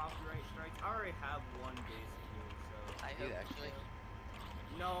need copyright strikes? I already have one basically, so. I Do you hope actually?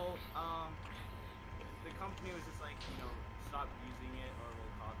 so. No, the company was just like, stop using it or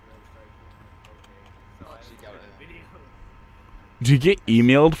we'll copyright strike you. Okay, so Oh, I so you just got made a it. video. Do you get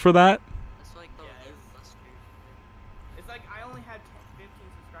emailed for that? That's like the Yeah, Leo it's- Luster. It's like I only had 15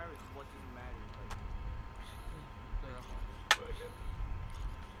 subscribers. What does it matter?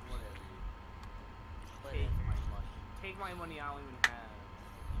 Whatever. Take Whatever. my money. Take my money. I don't even have.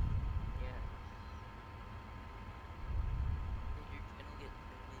 Yeah. Did your channel get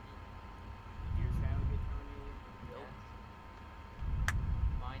terminated? Your channel get terminated? Yes.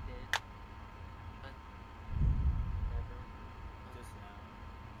 Mine did. But Never. Just now.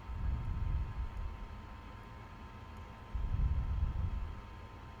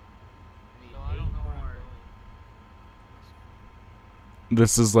 I need So I don't 8 know where I'm more. going.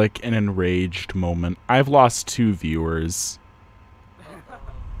 This is like an enraged moment. I've lost 2 viewers.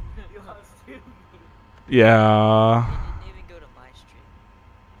 You lost 2. Yeah. they didn't even go to my stream.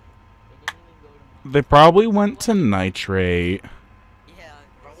 They didn't even go to mine. They probably went to Nitrate. Yeah,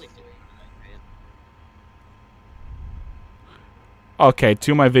 Probably did. Okay,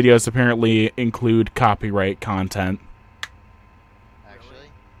 2 of my videos apparently include copyright content. Actually,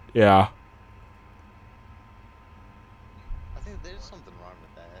 Yeah. I think there's something wrong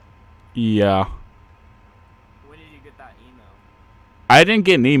with that. Yeah. When did you get that email? I didn't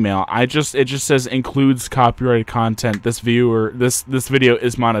get an email. It just says includes copyrighted content. This video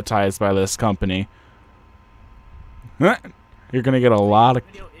is monetized by this company. Huh. You're gonna get a lot of.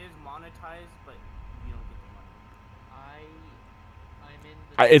 The video is monetized, but you don't get the money. I'm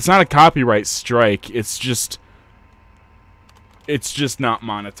in the. It's not a copyright strike. It's just not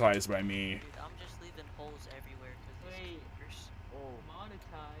monetized by me. dude, I'm just leaving holes everywhere because these Wait. creepers.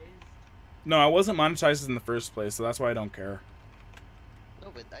 Monetized. No, I wasn't monetized in the first place, so that's why I don't care. No,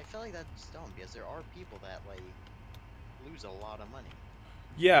 but I feel like that's dumb because there are people that like lose a lot of money.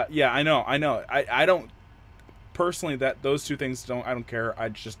 Yeah, I know. I don't personally those 2 things I don't care. I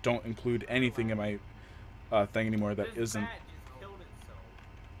just don't include anything in my thing anymore that This isn't. bat just killed itself.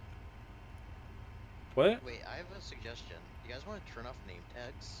 What? Wait, I have a suggestion. You guys want to turn off name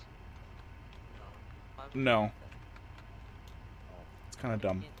tags? Why would No. we do It's kind of that?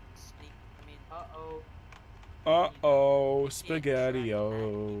 dumb. You can't speak. I mean, Uh-oh. Uh-oh, you can't track that spaghetti-o.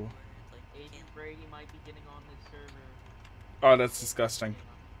 anymore, like, you Agent can't- Brady might be getting on this server. Oh, that's disgusting. Getting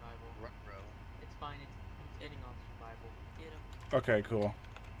on survival. Bro. It's fine. He's getting on survival. Get 'em. Okay, cool.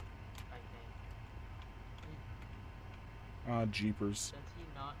 I think. Jeepers. Does he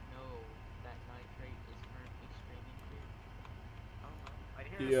not know that Nitrate is currently streaming here? I don't know. I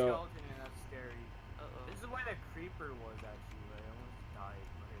hear Yeah. a skeleton and that's scary. Uh-oh. This is where the creeper was actually, right? I almost died.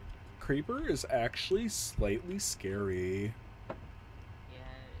 Right? Creeper is actually slightly scary. Yeah,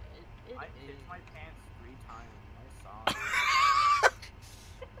 it I, is. pissed my pants 3 times. I saw it.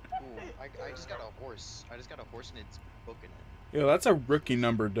 Ooh, I just got a horse. I just got a horse and it's booking it. Yo, that's a rookie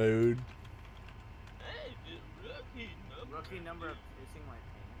number, dude. Rookie number of pissing my pants.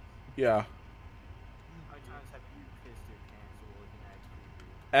 Yeah. How many times have you pissed your pants while looking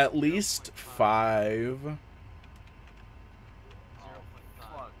at At creepy? least 5. Oh,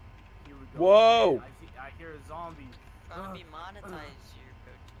 fuck. Here we go. Whoa! I hear a zombie. Trying to be monetized here,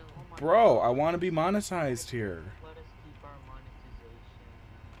 coach. Oh my Bro, God. I want to be monetized here. Let us keep our monetization.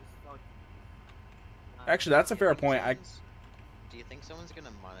 This fuck. Actually, that's a fair point. Do you think someone's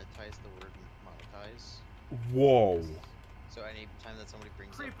gonna monetize the word monetize? Whoa. So any time that somebody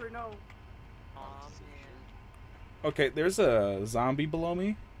brings Creeper, no. Aw, monetization, man. Okay, there's a zombie below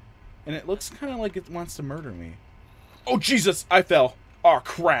me, and it looks kind of like it wants to murder me. Oh, Jesus! I fell. Oh,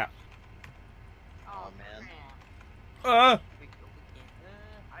 crap. Oh, man. We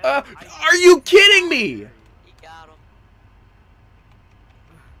can't. Are you kidding me? He got him.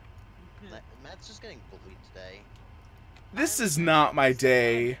 Matt's just getting bullied today. This is not my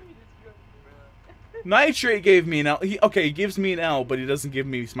day. Bruh. Nitrate gave me an L. He gives me an L, but he doesn't give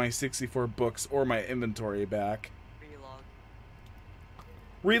me my 64 books or my inventory back.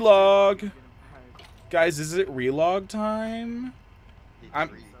 Relog. Relog. Guys, is it relog time? It's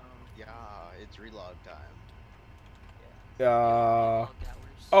I'm- yeah, it's relog time. Relog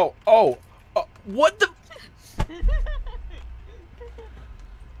hours. Oh, what the?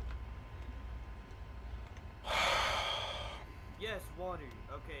 Yes, water.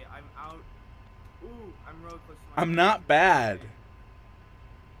 Okay, I'm out. Ooh, I'm real close to my I'm not bad.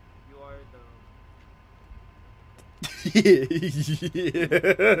 You are You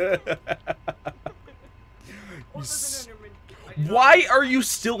Oh, s- there's an Enderman. I did not Why know. are you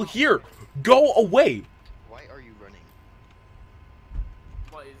still here? Go away. Why are you running?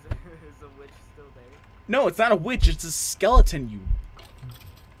 What is is the witch still there? No, it's not a witch. It's a skeleton, you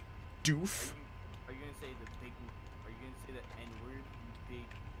doof. Are you gonna say the big? Are you gonna say the N word? You big.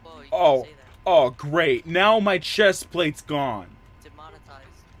 Whoa, you Oh. can't say that. Oh, great. Now my chest plate's gone. Demonetized.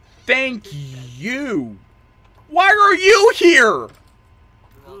 Thank you. Why are you here? You're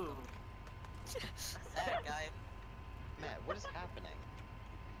Ooh. welcome. That guy Matt, what is happening?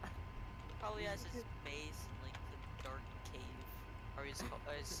 probably has his base in like the dark cave, or his spawn.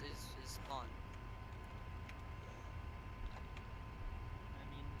 I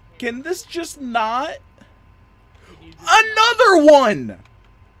mean, we can't- Can this just not? Can you do Another one!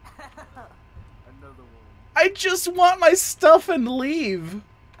 Another one. I just want my stuff and leave.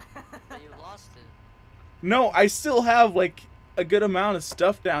 But you lost it. No, I still have like a good amount of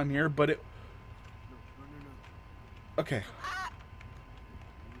stuff down here, but it. No. Okay.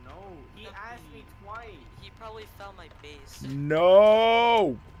 No, he asked me twice. He probably found my base.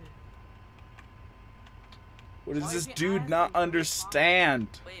 No. What Why does is this he dude asking not for a understand?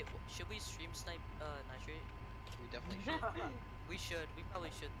 Wait, should we stream snipe nitrate? We definitely should. We should. We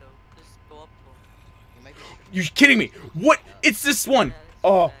probably should though. Just go up to him. You might be You kidding me? What? It's this one. Yeah, this is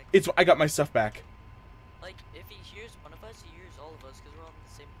Oh, back. it's. I got my stuff back. Like if he hears one of us, he hears all of us because we're on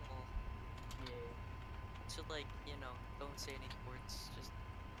the same call. Yeah. So like don't say any words. Just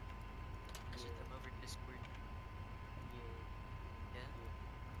message them over Discord. Yeah.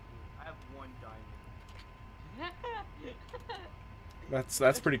 I have 1 diamond.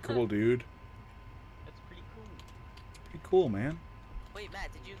 That's pretty cool, dude. That's pretty cool. Pretty cool, man. Wait,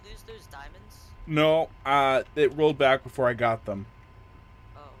 Matt, did you lose those diamonds? No, it rolled back before I got them.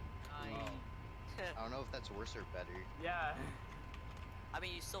 Oh. I don't know if that's worse or better. Yeah. I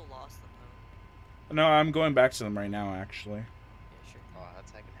mean, you still lost them though. No, I'm going back to them right now, actually. Yeah, sure. Oh,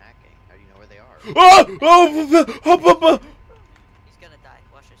 that's hacking. How do you know where they are? Oh! Oh! He's gonna die.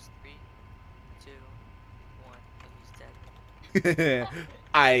 Watch this. 3, 2, 1. And he's dead.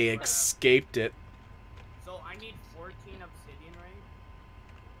 I escaped it. So I need 14 obsidian, right?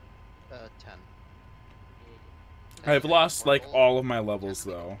 10. I've lost like Portal. all of my You have levels to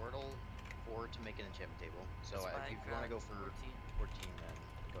make a though. Portal 4 to make an enchantment table. So That's if why I you want to got go for 14. 14, then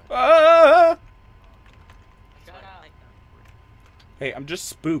go ahead. Ah! That's Shut why up. I got 14. Hey, I'm just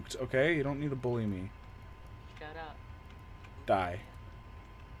spooked, okay? You don't need to bully me. Shut up. Die.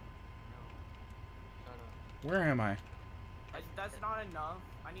 No. Shut up. Where am I? That's not enough.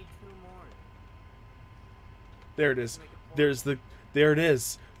 I need 2 more. There it is. To make a portal. There's the. There it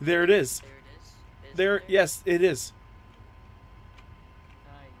is. There it is. There it is. Is There. it Yes, it is.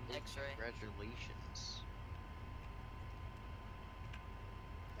 Nice. X-ray. Congratulations.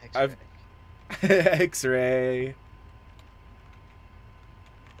 I've- X-ray. X-ray.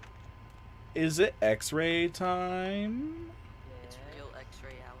 Is it X-ray time? It's Yeah. real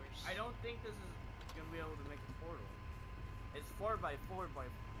X-ray hours. I don't think the 4 by 4 by 2.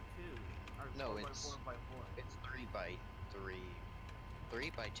 Or No, 4 it's- by 4 by 4. It's 3 by 3. 3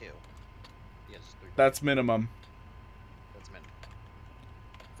 by 2. Yes, 3 by That's minimum. That's minimum.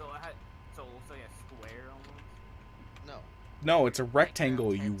 So it had, so it looks like a square almost. No. No, it's a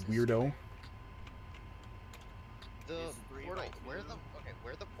rectangle, you Tens is weirdo. The It's 3 portal, by 2.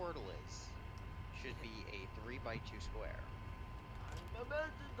 where the portal is, should be a 3 by 2 square. I'm about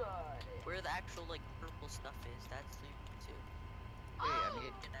to die. Where the actual like purple stuff is, that's 3 too. Hey,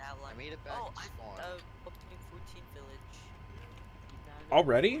 I I made it back Oh, to spawn. opening 14 village. You found it?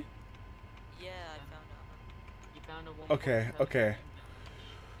 Already? Yeah, I found out. You found a one. Okay, okay.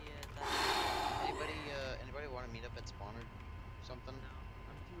 Yeah, that's Anybody want to meet up at spawn or something?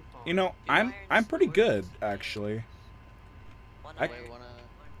 I'm too far. You know, I'm pretty good actually. I Anybody wanna?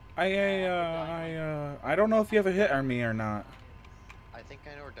 I don't know if you have a hit on me or not. I think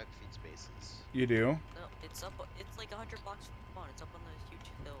I know where DuckFeet's base is. You do? No, it's up. It's like 100 blocks from spawn. It's up on the huge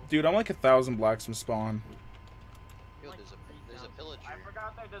hill. Dude, I'm like 1,000 blocks from spawn. Yo, Like there's a villager. I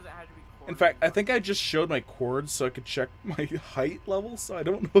forgot that doesn't have to be In fact, I think I just showed my cords so I could check my height level, so I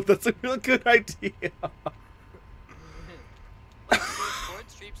don't know if that's a real good idea. Sword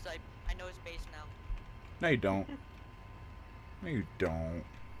streams. I know his base now. No, you don't. No, you don't.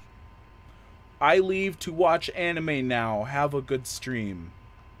 I leave to watch anime now. Have a good stream.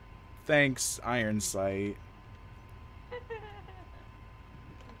 Thanks, Iron Sight. That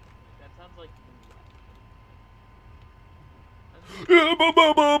sounds like. Ba,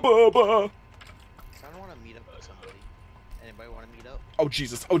 ba, ba, ba, ba. I don't want to meet up with somebody. Anybody want to meet up? Oh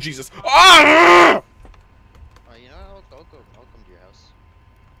Jesus! Oh Jesus! Ah! You know, I'll come to your house.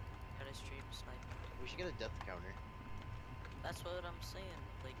 Got a stream sniper. We should get a death counter. That's what I'm saying.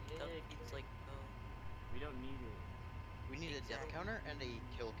 Like, Yeah, it's like, we don't need it. We need a death counter and a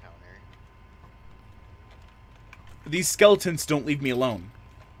kill counter. These skeletons don't leave me alone.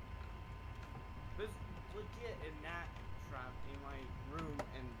 There's legit a gnat trap in my room,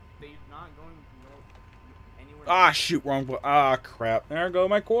 and they're not going anywhere. Ah, shoot, wrong button. Ah, crap. There go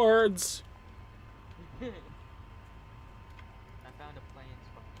my cords. I found a plane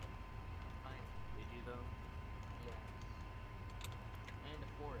spot. Fine. Did you though? Yes. And a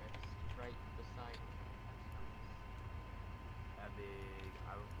forest right beside it. That big.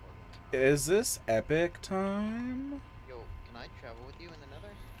 I was fucking out. Is this epic time? Yo, can I travel with you in the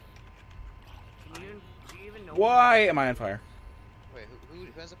nether? Do you even know? Why am I on fire? Wait, who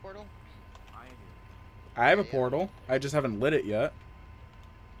has a portal? I do. I have a Yeah. portal. I just haven't lit it yet.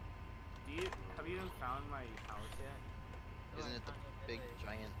 Have you even found my house yet? Oh, Isn't I it the found a big village.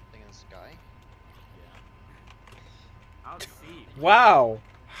 giant thing in the sky? Yeah. I don't see it. Wow.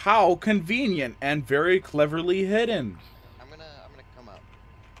 How convenient and very cleverly hidden. I'm gonna come out.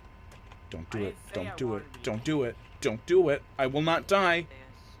 Don't I do it. didn't say I Don't do it. wanted to be Don't do it. Don't do it. I will not die.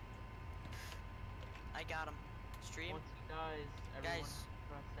 I got him. Stream. Once he dies, everyone Guys.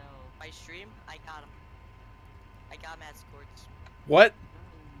 press L. My stream. I got him. I got him at Scords. What?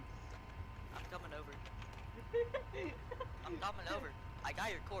 I'm coming over. I'm coming over. I got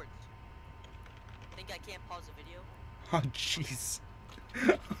your cords. Think I can't pause the video? Oh, jeez.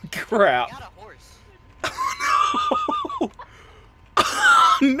 Crap. I got a horse.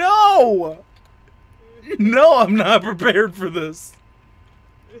 No! No, I'm not prepared for this.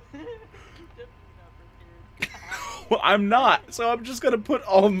 Definitely not prepared. Well, I'm not, so I'm just gonna put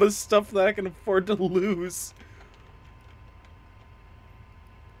all of my stuff that I can afford to lose.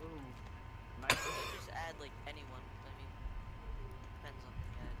 Ooh. My Just add like anyone. I mean, depends on the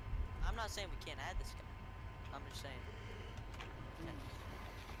guy. I'm not saying we can't add this guy. I'm just saying.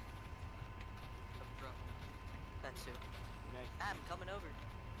 That's it. next. I'm coming over.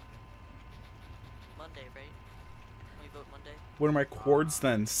 Monday, right? We vote Monday. What are my cords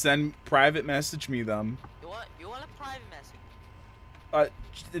then? Send private message me them. You want a private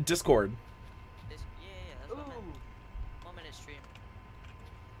message? Discord. Yeah, that's what I meant. Ooh. 1 minute stream.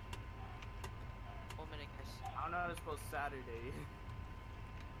 1 minute, guys. I don't know how to spell Saturday.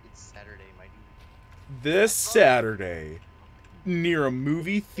 It's Saturday, my dude. This Saturday, near a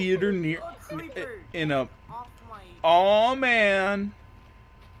movie theater near Oh, creeper! in a. Off my. Oh man,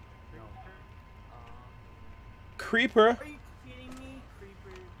 No. creeper. Are you kidding me,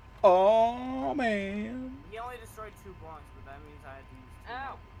 creeper? Oh man. He only destroyed 2 blocks, but that means I had to use. 2 Ow.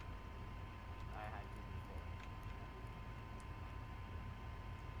 more. I had to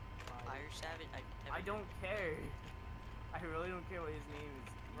before. Fire Savage. I don't care. I really don't care what his name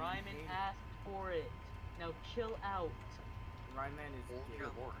is. Ryman His name- asked for it. Now chill out. Ryman is Hold gay. your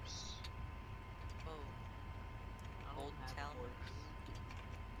horse. Oh, I don't Old have town. horse.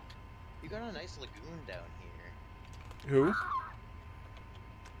 You got a nice lagoon down here. Who?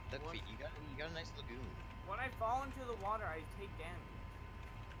 DuckFeet, you got a nice lagoon. When I fall into the water, I take damage.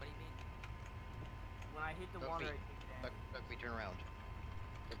 What do you mean? When I hit the water, I take damage. DuckFeet, turn around.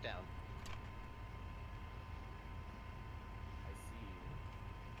 Look down. I see you.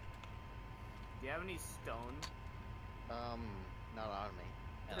 Do you have any stone? Not on me.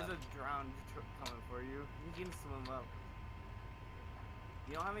 There's a drown coming for you. You can swim up.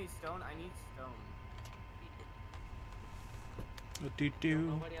 You don't have any stone? I need stone.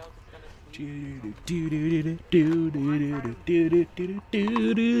 Nobody else is gonna sleep.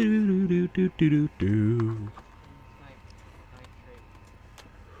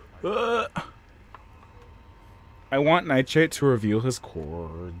 I want Nitrate to reveal his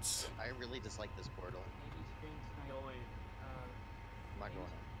chords. I really dislike this portal. Maybe stream snipe. Yo, wait. I'm not going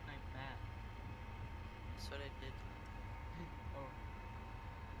in. Snipe Matt. That's what I did. Oh,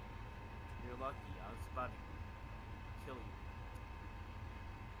 You're lucky. I was about to kill you.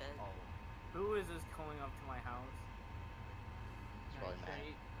 Dead. Oh. Who is this coming up to my house? It's probably Matt.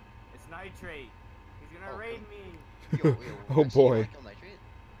 Nitrate. It's Nitrate. He's gonna Oh, raid cool. me. Yo, Oh, actually, boy. you wanna kill Nitrate?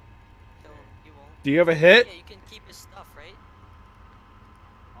 Kill him. You won't. Do you have a hit? Yeah, you can keep his stuff, right?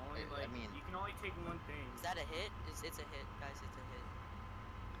 Only I like mean- you can only take one thing. Is that a hit? It's a hit, guys. It's a hit.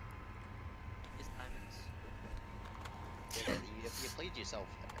 His diamonds. Yeah, you played yourself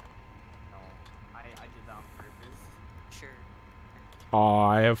there. No, I did that on purpose. Sure. Aw,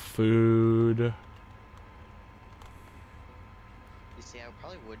 I have food. You see, I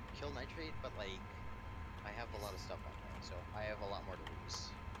probably would kill Nitrate, but like, I have a lot of stuff on there, so I have a lot more to lose.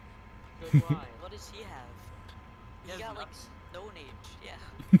 good line. What does he have? He He has got like nothing. Stone Age. Yeah.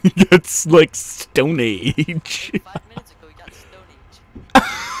 It's like Stone Age. Like 5 minutes ago, he got Stone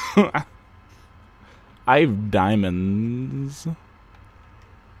Age. I have diamonds.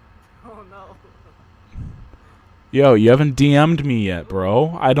 Oh no. Yo, you haven't DM'd me yet,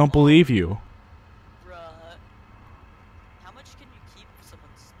 bro. I don't believe you. Bruh. How much can you keep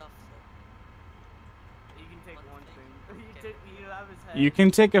someone's stuff though? You can take One one thing. thing. You have his head. You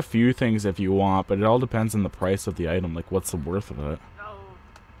can take a few things if you want, but it all depends on the price of the item. Like, what's the worth of it? No.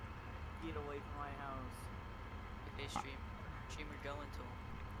 Get away from my house. Okay, streamer going to him.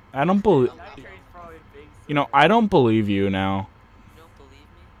 I don't believe. Nitrate's probably big. You know, I don't believe you now. You don't believe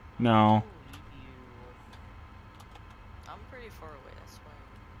me? No. Believe you. I'm pretty far away, that's why.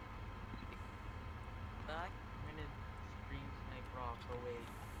 But I I'm gonna stream snipe Rock. Oh wait,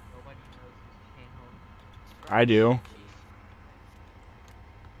 nobody knows his channel. I do.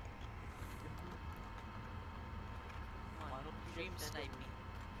 Come Why on, don't you stream just send snipe a me.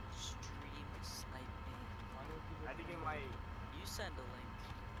 Stream snipe me. Why don't you I had to just get send my. You send a link.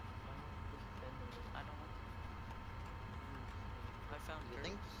 Why don't you just send a link? I don't want to. I found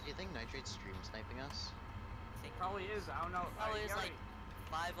You think Nitrate's stream sniping us? think Probably is. I don't know. Probably is he like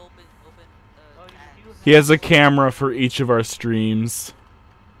 5 open Oh, you tabs. do He has a camera for each of our streams.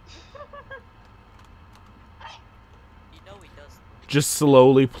 You know he does. Just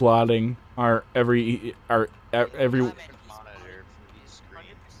slowly plotting our every. I mean, Monitor he's for his screen.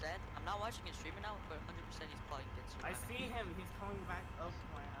 100%. I'm not watching his stream now, but 100% he's plotting against you. I see him. He's coming back up to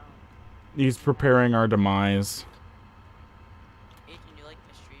my house. He's preparing our demise. Adrian, you like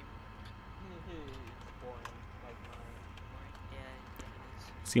my stream? It's boring, like mine. Boring? Yeah,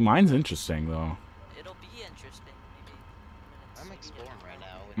 it is. See, mine's interesting though. It'll be interesting, maybe. I'm minutes. exploring right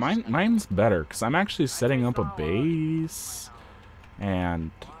now. which is Mine, kinda mine's cool. better because I'm actually setting up a Nitrate's not allowed to base, come to my house.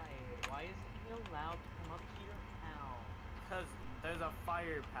 and Why isn't he allowed to come up to your house? Because there's a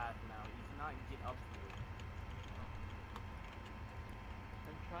fire path now. You cannot get up here.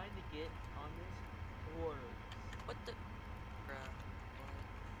 I'm trying to get on this board. What the? Bruh. What?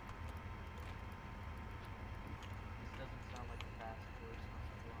 This doesn't sound like a fast horse on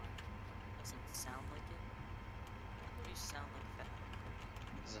the line. Doesn't sound like it? You sound like that.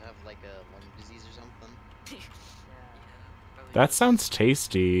 Does it have like a lung disease or something? Yeah. Probably that does. sounds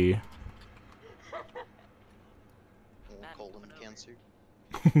tasty. Or Matt, colon what over? cancer?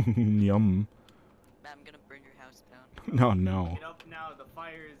 Yum. Matt, I'm gonna burn your house down. No, no. Get up now. The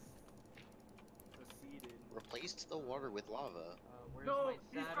fire is proceeded. Replace the water with lava. Where's No, my he's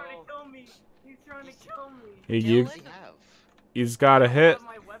trying saddle? to kill me. He's trying to kill me. Hey, Kill you, it? What do you have? he's got a I don't hit. have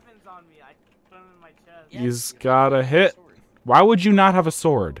my weapons on me. I put them in my chest. Yeah. He's got a hit. Sword. Why would you not have a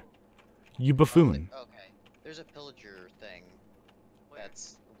sword? You buffoon. Okay. There's a pillager thing Where?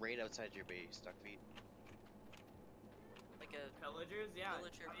 that's right outside your base, DuckFeet. Like a. Pillagers? Yeah.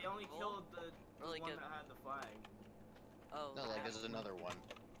 Villager I only people? killed the Or like one a. that had the flag. Oh. No, I like have there's one. another one.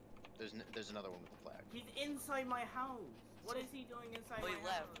 There's another one with the flag. He's inside my house. What is he doing inside Oh, my he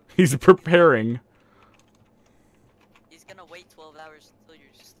left. house? He's preparing. He's gonna gonna wait 12 hours until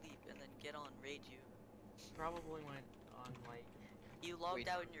you're asleep and then get on raid you. Probably went on like. You logged Wait,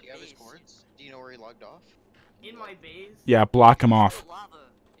 out in your do you have his base. coords? Do you know where he logged off? In my base? Yeah, block him Use off. the lava.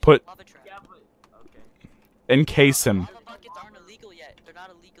 Use Put- the lava trap. Yeah, but okay. Encase him. Lava buckets aren't illegal yet. They're not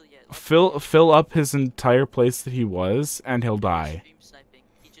illegal yet. Lava Fill up his entire place that he was, and he'll die. Stream sniping.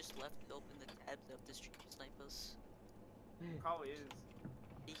 He just left to open the tabs up to stream snipe us. Probably is.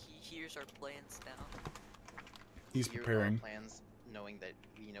 He hears our plans now. He's Your preparing. plans, knowing that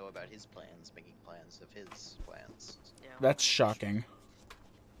we know about his plans, making plans of his plans. Yeah. That's 100%. shocking.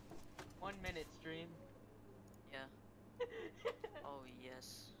 1 minute stream. Yeah. Oh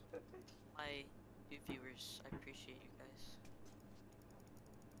yes. My new viewers, I appreciate you guys.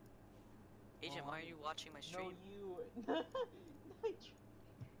 Agent, why are you watching my No, stream? you.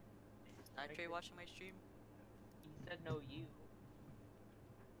 Is Nitrate watching my stream? He said no, you.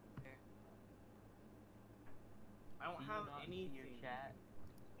 Here. I don't Do you have not see anything. your chat?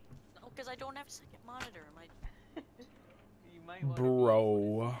 No, because I don't have a second monitor. You might want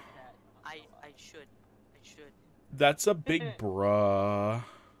Bro. I should. I should. That's a big bruh.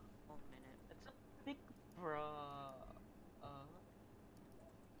 1 minute. That's a big bruh.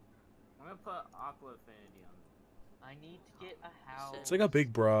 I'm gonna put Aqua Affinity on. I need to get a house. It's like a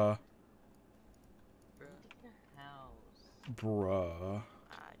big bruh. Bruh. Get a house. Bruh.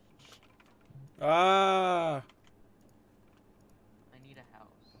 Ah, shit. Ah! I need a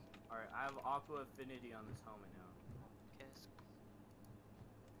house. Alright, I have Aqua Affinity on this helmet now. Okay.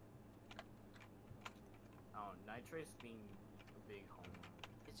 Oh, Nitrate's being a big homer.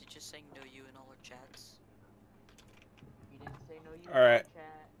 Is it just saying no you in all our chats? You didn't say no, you. Alright.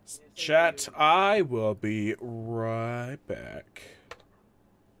 Chat. Chat, I will be right back.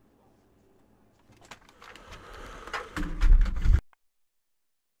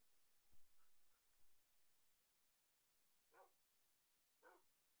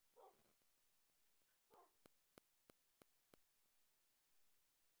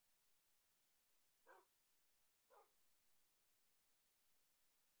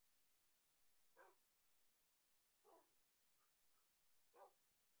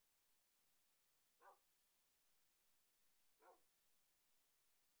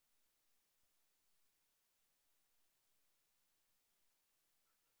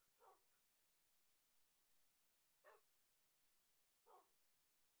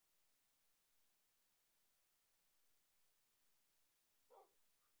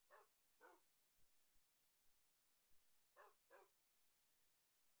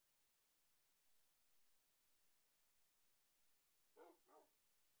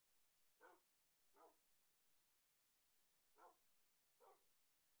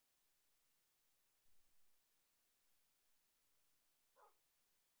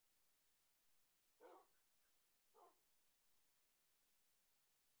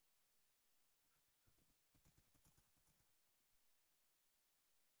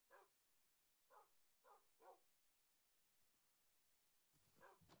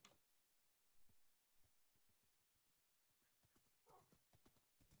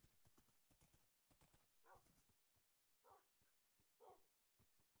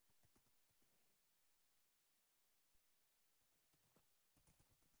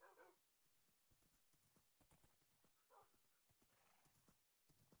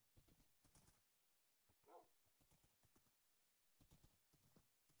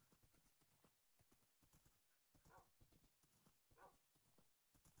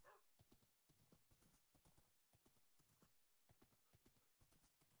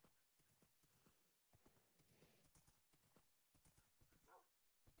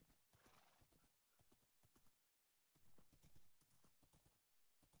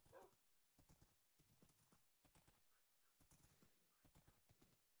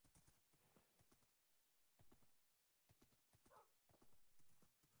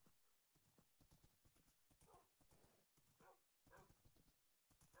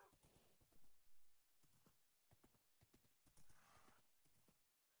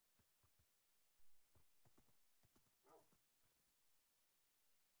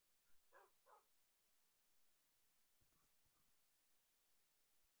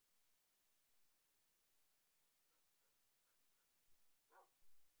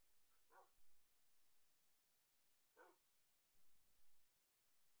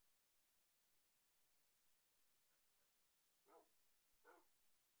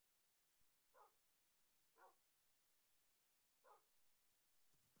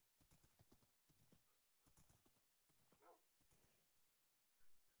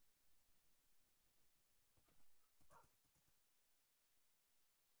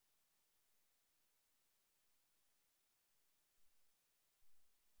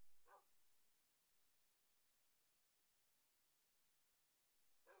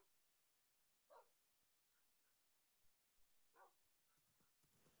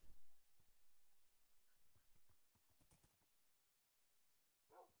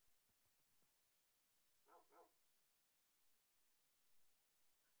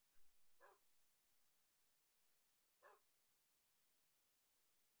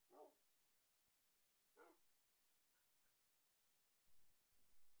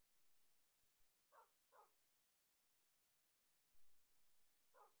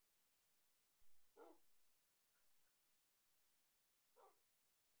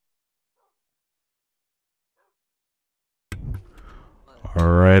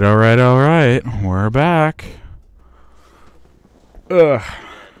 Alright. We're back. Ugh.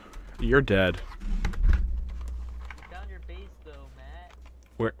 You're dead. You found your base though,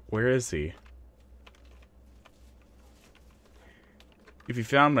 Matt. Where is he? If you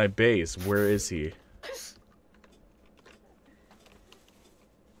found my base, where is he?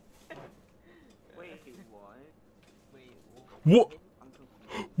 Wait, what? Wait, What? I'm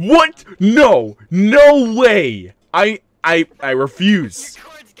confused. What? No! No way! I refuse. Your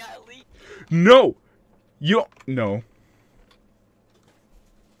cords got leaked. No! You no.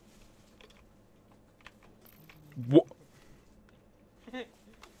 What?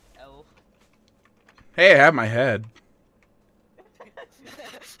 L. Hey, I have my head.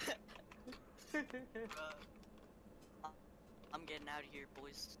 I'm getting out of here,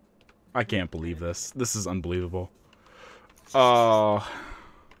 boys. I can't believe this. This is unbelievable. Oh.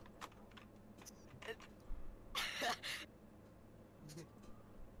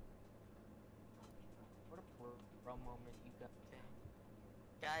 What a poor moment you got.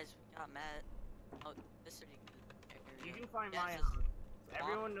 Guys, we got Matt. Oh, this is You can find Yeah, my it's house. just-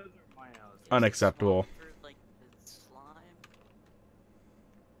 Everyone knows where my house is. Unacceptable. For, like, the slime.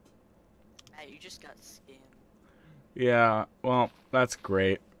 Matt, you just got scammed. Yeah, well, that's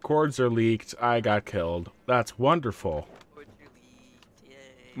great. Cords are leaked. I got killed. That's wonderful. Cords are leaked. Yay.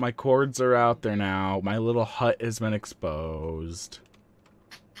 My cords are out there now. My little hut has been exposed.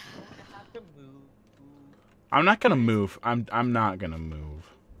 You're gonna have to move. I'm not gonna move. I'm not gonna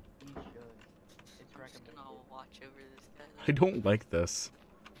move. You should. It's I'm just recommended. gonna watch over this guy. I don't like this.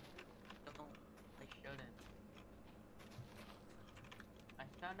 Don't. I shouldn't. I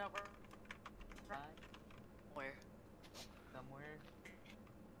found out where. Where? Somewhere. Can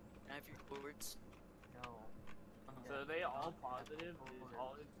I have your cords? No. So are they all positive? Is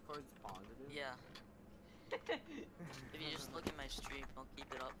all his cards positive? Yeah. If you just look at my stream, I'll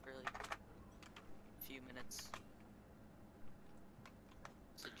keep it up for like a few minutes.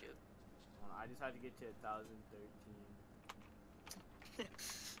 It's a joke. I just had to get to 1013.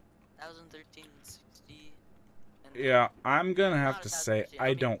 1013, 60, and Yeah, I'm gonna have not to 1013, say I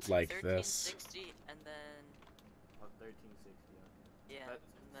mean don't like this. 1360, and then Oh, 1360. Okay. yeah, That's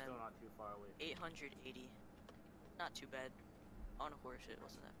and then still not too far away. 880. Not too bad. On a horse, it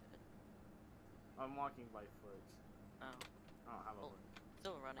wasn't that bad. I'm walking by foot. Oh, I don't have a Oh. horse.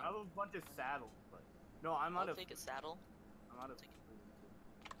 still running. I have a bunch of saddles, but no, I'm out I'll of. take a saddle. I'm out of take-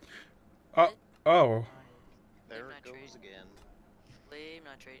 food. Oh, There Flame it goes nitrate. again. Flame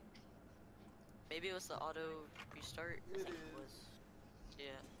nitrate. Maybe it was the auto restart. I think it was. Yeah.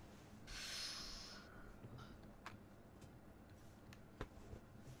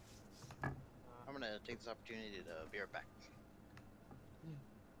 I'm gonna take this opportunity to be right back.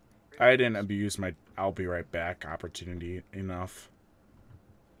 I didn't abuse my I'll be right back opportunity enough.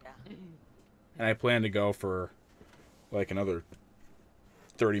 Yeah. And I plan to go for like another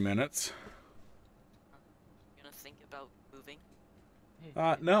 30 minutes. You gonna think about moving?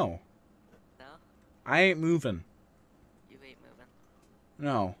 No. No? I ain't moving. You ain't moving.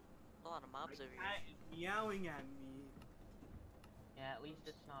 No. A lot of mobs over here. Cat is meowing at me. Yeah, at least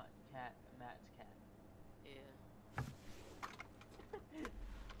it's not Matt's cat. Yeah.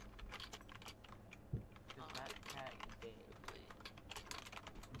 Because Matt's cat is dead.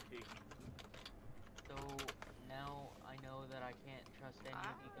 Pig. So now I know that I can't trust any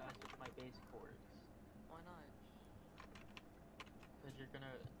of you guys with my base cords. Why not? Because you're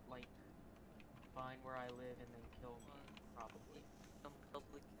gonna, like, find where I live and then kill me, probably. Come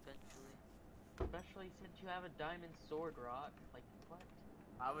public eventually. Especially since you have a diamond sword, Rock. Like, what?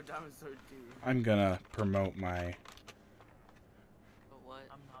 I have a diamond sword too. I'm gonna promote my But what?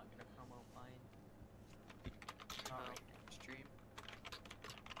 I'm not gonna promote mine. Not right now. Stream.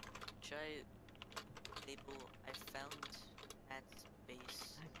 Should I label I found Matt's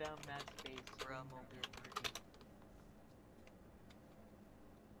base I found Matt's base for a room moment? number 30.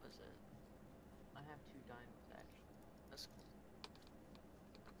 Was it? I have 2 diamonds, actually. That's cool.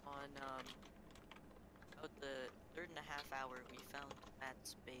 On about the 3.5 hour, we found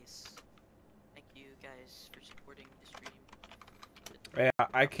Matt's base. Thank you guys for supporting the stream. Yeah,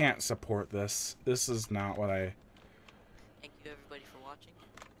 I can't support this. This is not what I Thank you everybody for watching.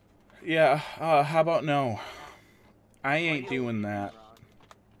 Yeah, how about no? I Why ain't you doing leaving, that. Rock?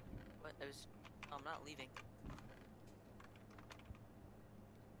 What? I'm not leaving.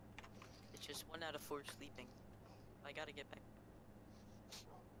 It's just 1 out of 4 sleeping. I gotta get back.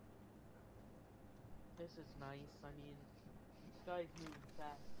 This is nice. I mean, this guy's moving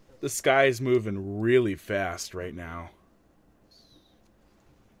fast. The sky's moving really fast right now.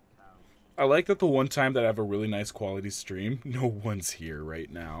 I like that the one time that I have a really nice quality stream, no one's here right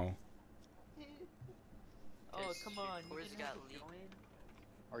now. Oh, Yes, come your on. You cores didn't got have to leaked. join?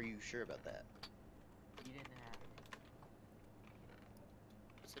 Are you sure about that? You didn't have to.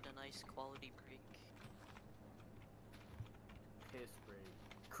 Was it a nice quality break? Piss break.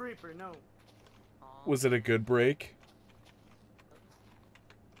 Creeper, no. Was it a good break?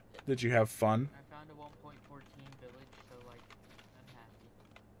 Did you have fun? I found a 1.14 village, so like, I'm happy.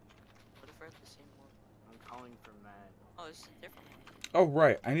 What if we're at the same one? I'm calling for Matt. Oh, it's a different one. Oh,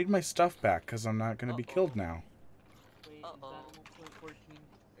 right. I need my stuff back because I'm not going to be Uh-oh. killed now. Wait, is Uh-oh. that a 1.14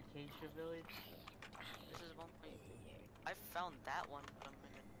 acacia village? This is 1. I found that one, but I'm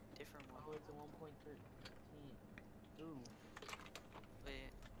in a different Oh, one. it's a 1.13. Ooh. Wait.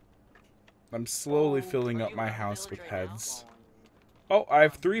 I'm slowly Oh, filling are up you my in a house village with right now? heads. Oh, I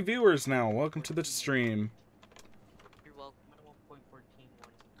have 3 viewers now. Welcome to the stream. You're welcome. I'm at a 1.14 one.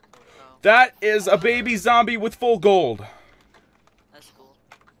 Oh, That is a baby zombie with full gold. that's cool.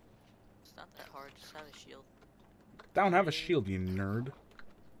 It's not that hard. Just have a shield. Don't have a shield, you nerd.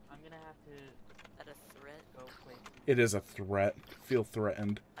 I'm gonna have to At a threat. go places. It is a threat. Feel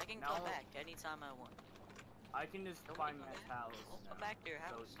threatened. I can No. come back anytime I want. I can just Don't find come Matt's back. house. I'll come now. back to your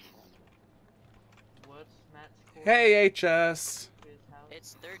So house. What's Matt's core? Hey, HS. His house?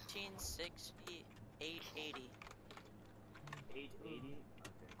 It's 1360 880 880.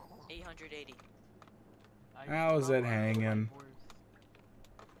 Okay. 880. I How's should it probably go by hanging? horse.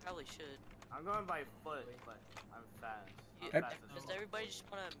 Probably should. I'm going by foot, but I'm fast. You, I'm I- fast as does fuck. everybody just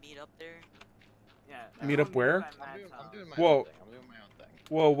want to meet up there? Yeah. Meet everyone up where? at I'm Matt's house. doing my Whoa. own thing. I'm doing my own thing.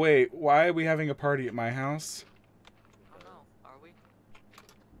 Whoa, wait. Why are we having a party at my house? I don't know. Are we?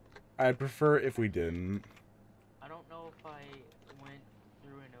 I'd prefer if we didn't. I don't know if I went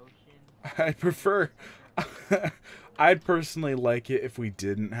through an ocean. I'd prefer... I'd personally like it if we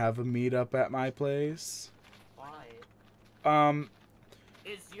didn't have a meetup at my place. Why?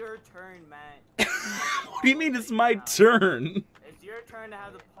 It's your turn, Matt. What do you mean it's my turn? It's your turn to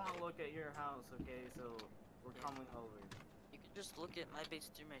have the pawn look at your house, okay? So we're coming over. You can just look at my base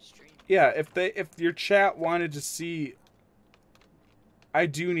through my stream. Yeah, if your chat wanted to see... I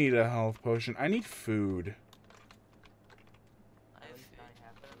do need a health potion. I need food. I have At least food, I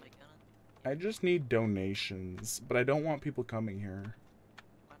have but am I gonna? I just need donations, but I don't want people coming here.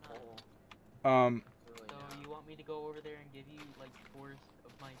 Why not? Um, Really, So yeah. you want me to go over there and give you like 4th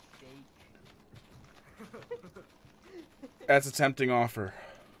of my steak? that's a tempting offer.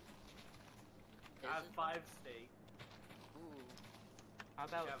 Is I have it? 5 steak. Ooh. How I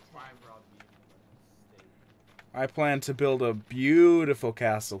about have 5 10? raw beef steak. I plan to build a beautiful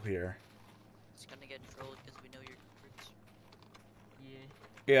castle here. It's gonna get trolled because we know your cords.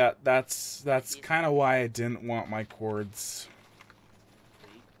 Yeah. Yeah, that's kind of why I didn't want my cords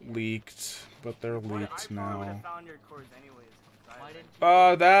leaked, but they're Well, I leaked probably would now. have found your cords anyways. 'cause I Why have didn't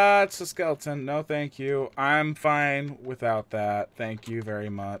it. you? That's a skeleton. No, thank you. I'm fine without that. Thank you very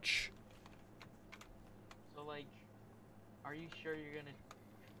much. So like, are you sure you're gonna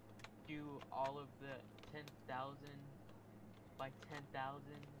do all of the 10,000 by 10,000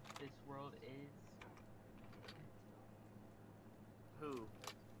 this world is? Who?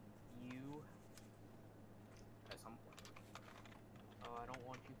 You? At some point. Oh, I don't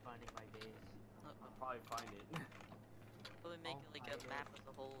want you finding my base. I'll probably find it. Probably make Oh like my a God. map of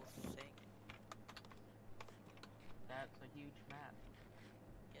the whole thing. That's a huge map.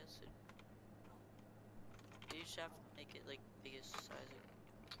 Yes, it. You just have to make it like biggest size.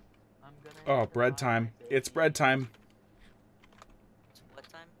 I'm gonna. Oh, have to bread buy time. my It's base. bread time. It's what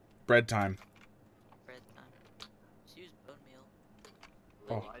time? Bread time. Bread time. Just use bone meal.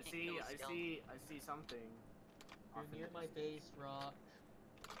 Oh. You I can't see, kill a I skeleton. see, I see something. You're off in near the my distance. base, Rock.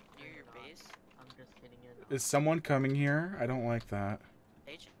 Near your base. I'm just kidding. You're not. Is someone coming here? I don't like that.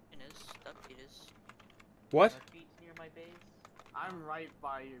 Agent is. DuckFeet is. What? Duckfeet's near my base. I'm right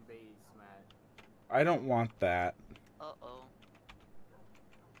by your base, Matt. I don't want that. Uh-oh.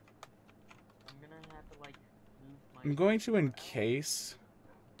 I'm gonna have to like move my. I'm going to encase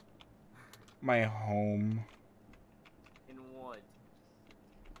my home. In what?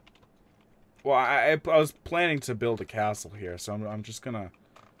 Well, I was planning to build a castle here, so I'm just gonna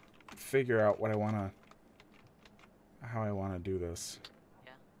figure out what I wanna, how I wanna do this.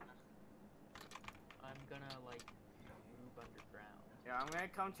 Yeah. I'm gonna like move underground. Yeah, I'm gonna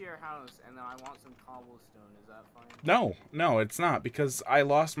come to your house and then I want some cobblestone. Is that fine? No, no, it's not, because I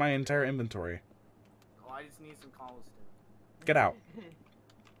lost my entire inventory. Oh, I just need some cobblestone. Get out.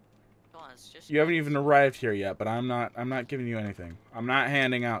 Come on, it's just. You haven't even arrived here yet, but I'm not giving you anything. I'm not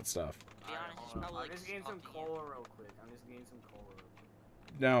handing out stuff. To be honest, it's Hold on. probably I'm like just getting some stalking you. coal real quick. I'm just getting some coal real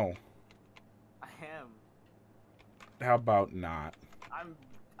quick. No. am. How about not? I'm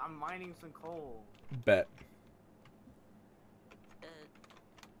mining some coal. Bet. Dead.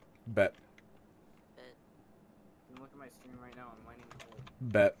 Bet. Dead. You can look at my stream right now. I'm mining coal.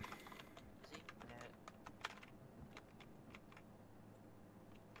 Bet. See? That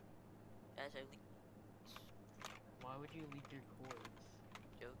Guys, I leaked. why would you leak your cords?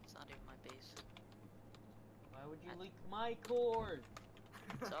 Joke, it's not even my base. Why would you leak my cord?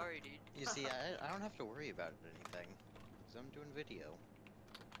 Sorry, dude. You see, I don't have to worry about anything, because I'm doing video.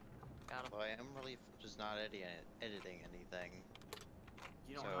 Got him. Well, I am really just not editing anything.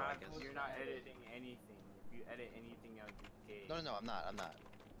 You don't So, I have. guess- You're not editing anything. If you edit anything, I'll get gay. No, I'm not.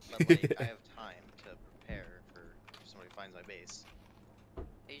 But like, I have time to prepare for if somebody finds my base.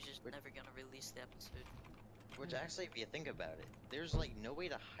 He's just never gonna release the episode. Which actually, if you think about it, there's like no way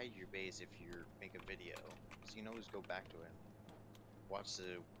to hide your base if you make a video. So you can always go back to it, watch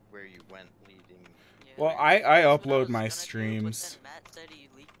where you went leading. Yeah. Well, I That's what upload was my gonna do, streams. But then Matt said he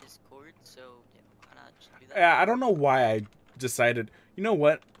leaked his cord, so yeah, why not just do that? Yeah, I don't know why I decided. You know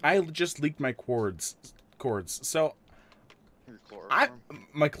what? I just leaked my cords. So Your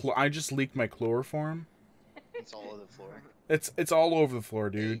chloroform. I just leaked my chloroform. It's all over the floor. It's all over the floor,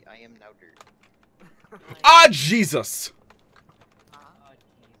 dude. Hey, I am now dirt. Ah, Jesus! Huh? Oh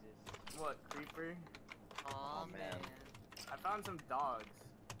Jesus. What, creeper? Aw, man. man. I found some dogs.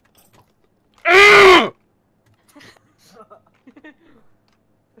 Ah!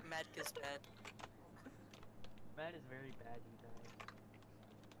 Mad kiss bad. That is very bad, you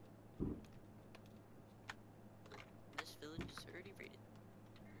guys. This village is already raided.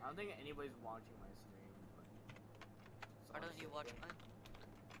 I don't think anybody's watching my stream. But Why don't you watch mine?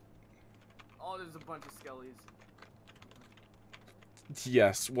 Oh, there's a bunch of skellies.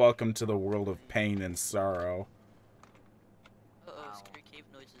 Yes, welcome to the world of pain and sorrow. Uh oh, Ow. scary cave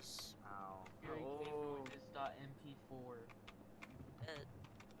noises. Ow. Fury Oh. MP4. Dead.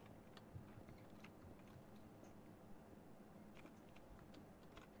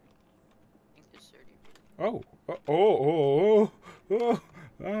 I think this already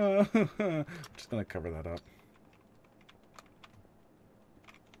raided. Just gonna cover that up.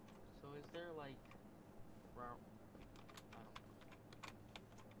 So is there like round?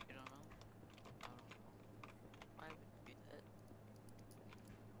 You don't know? I don't know. Why would you do that?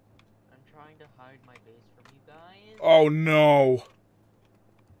 I'm trying to hide my base from you guys. Oh no!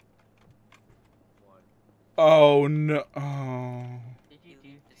 What? Oh no! Oh, Did you You do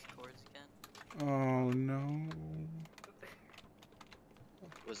leaked his cords again? oh no!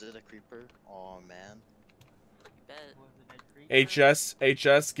 Was it a creeper? Oh man. You bet. was it a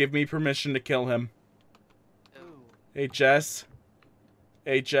creeper? HS, give me permission to kill him. Ooh. Ooh. HS,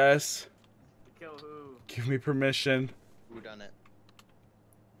 To kill who? give me permission. Who done it?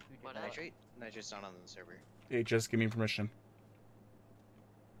 Who did What what? Nitrate? Nitrate's not on the server. HS, give me permission.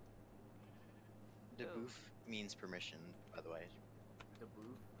 The Oh. boof means permission, by the way. The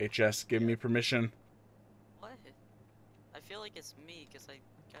booth? HS, give me permission. What? I feel like it's me, cause I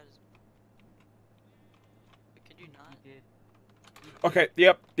got his... But could you not? You did. You did. Okay,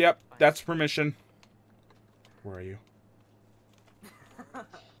 yep, that's permission. Where are you?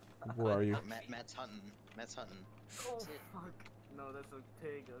 Where are you? Matt's hunting. Matt's hunting. Oh That's it. fuck. No, that's a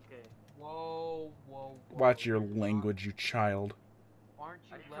pig. Okay. Whoa, whoa, whoa. Watch your You're not- language, you child. Aren't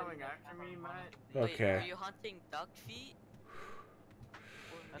you Are you letting coming us after have me, our Matt? moment? Wait, Okay. are you hunting duck feet?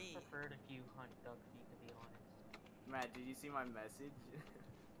 Or I me? preferred if you hunt duck feet, to be honest. Matt, did you see my message?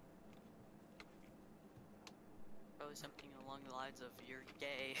 Probably something along the lines of, you're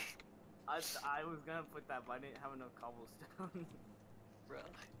gay, I was gonna put that, but I didn't have enough cobblestone. bro.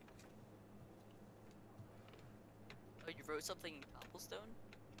 Oh, you wrote something in cobblestone?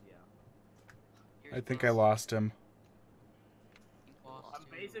 Yeah. You're I think I supposed- lost him. you lost I'm him.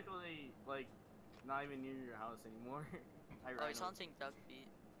 basically, like, not even near your house anymore. I Oh, ran he's away. hunting duck feet.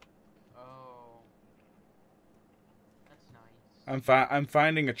 Oh. That's nice. I'm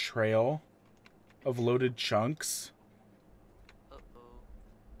finding a trail of loaded chunks. Uh oh.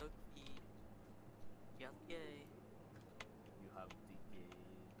 Duck feet. Yeah, gay. You have the gay.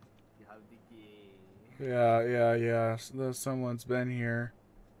 You have the gay. Yeah. Someone's been here.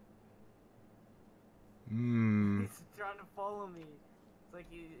 Hmm. He's trying to follow me. It's like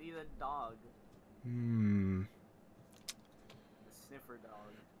he's a dog. Hmm. A sniffer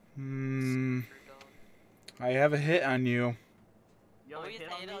dog. Hmm. Sniffer dog. I have a hit on you. You have a he's hit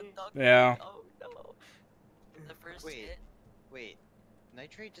hit on on me? duck Yeah. feet. Oh no. The first Wait. hit. Wait.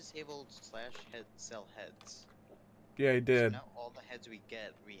 Nitrate disabled / head sell heads. Yeah, I So did. now all the heads we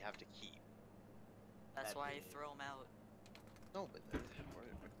get, we have to keep. That's That why I big. throw him out. No, but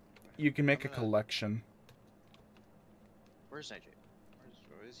You can make a I'm gonna- collection. Where's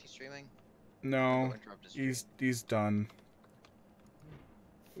xNitrate? Where is he streaming? No, Go interrupt his stream. he's done.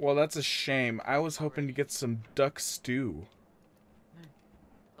 Well, that's a shame. I was hoping to get some duck stew.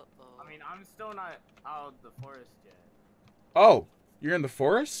 Uh-oh. I mean, I'm still not out of the forest yet. Oh, you're in the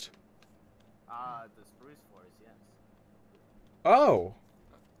forest? The spruce forest, yes. Oh,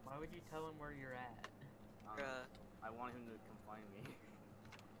 Why would you tell him where you're at? Bruh. I want him to confine me.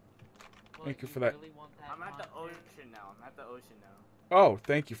 What, Thank you for that. Really want that I'm at the content? ocean now. I'm at the ocean now. oh,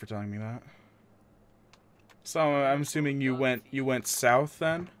 thank you for telling me that. So I'm assuming you went south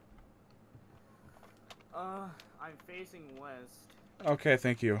then? I'm facing west. Okay,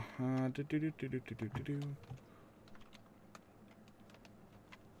 thank you. I'm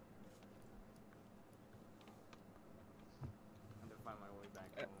to find my way back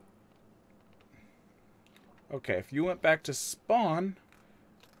home. Okay, if you went back to spawn,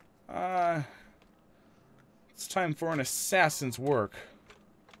 it's time for an assassin's work.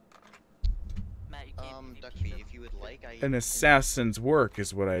 Matt, you can't PvP DuckFeet, them. if you would like, I An can- assassin's work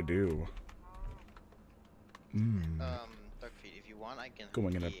is what I do. DuckFeet, if you want, I can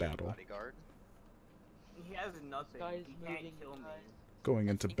Going in a be battle. bodyguard. He has nothing. Guy's He can't moving, kill me. guys. Going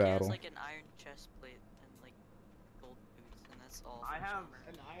I into think he has battle. like an iron chest plate and like gold boots, and that's all. I from have Summer.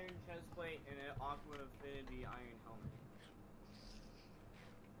 an iron chest plate and an Aqua Affinity iron helmet.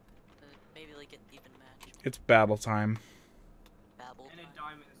 Maybe like an even match. It's battle time. Babble. And a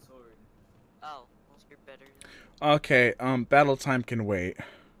diamond sword. Oh, well, you're better than Okay, battle time can wait.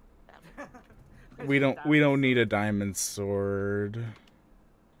 Babble. We don't need a diamond sword.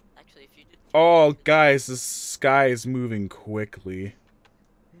 Actually, if you did. Oh, guys, the sky is moving quickly.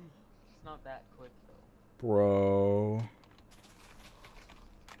 It's not that quick though. Bro.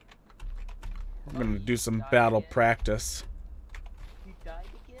 We're gonna do some battle practice. You died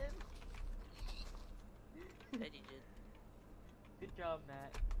again? Eddie did. Good job,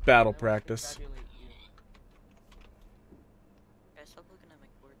 Matt. Battle I wanna practice. congratulate you. Guys, stop looking at my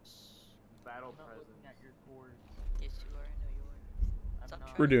cords. Battle I'm not looking presence. at your boards. Yes, you are. I know you are. I'm Stop not.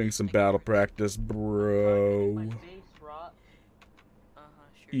 trying We're to doing some make battle cords. practice, My bro. face, Rock.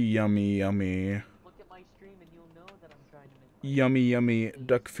 Sure. Yummy, yummy. Look at my stream and you'll know that I'm trying to make. my Yummy, yummy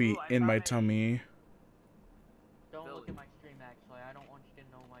duck feet Ooh, I in my found a- tummy. Don't look Billy. at my stream actually. I don't want you to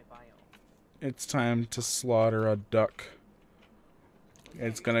know my biome. It's time to slaughter a duck.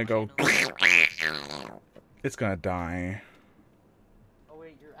 It's gonna go. It's gonna die. Oh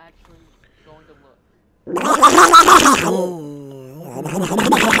wait, you're actually going to look. Matt, don't.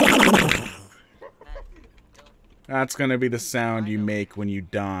 That's gonna be the sound you make when you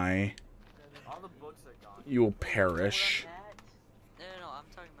die. All the books are gone. You will You know what I'm perish. at? No, I'm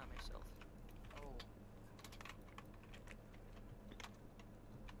talking about myself. Oh.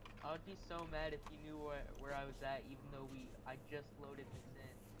 I would be so mad if you knew where I was at, even though I just loaded this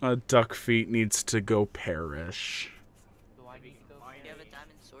in. A duck feet needs to go perish. Do I need to go? Fine. You have a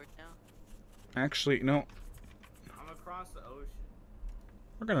diamond sword now? Actually, no. I'm across the ocean.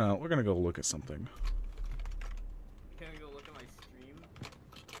 We're gonna go look at something. You gonna go look at my stream?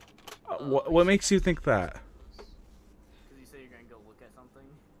 What makes you think that? Cause you say you're gonna go look at something.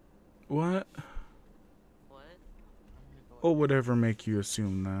 What? What? I'm gonna go. What would ever make you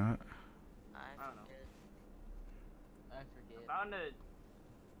assume that? I I don't know. forget. I forget. Found a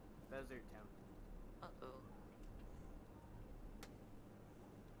desert temple. Uh-oh.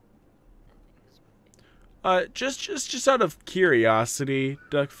 I think this might be Just out of curiosity,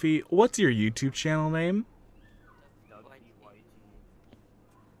 duck feet, what's your YouTube channel name? DuckFeetYT.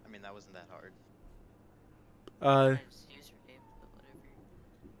 I mean, that wasn't that hard. his username, but whatever.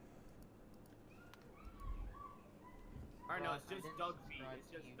 Or no, Rock, it's I just didn't DuckFeet. subscribe It's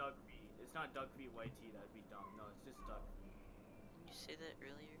to just you. DuckFeet. It's not DuckFeetYT. That'd be dumb. No, it's just DuckFeet. Did you say that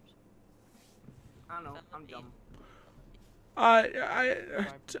earlier? I don't know. That I'm would be- dumb.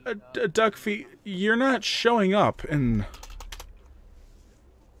 Duck feet, you're not showing up in.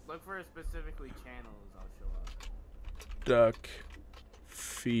 Look for specifically channels. I'll show up. Duck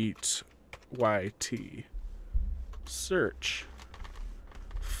feet YT. Search.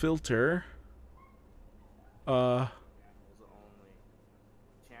 Filter. Channels only.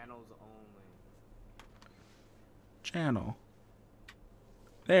 Channels only. Channel.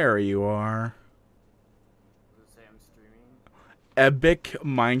 There you are. Does it say I'm streaming? Epic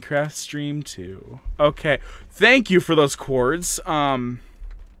Minecraft stream 2. Okay. Thank you for those chords. I mean,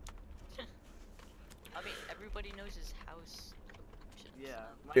 everybody knows his house. Yeah.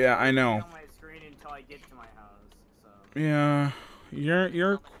 Yeah, I know. On my screen until I get to my house. So. Yeah.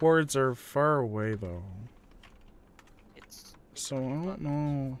 Your chords are far away though. It's So I don't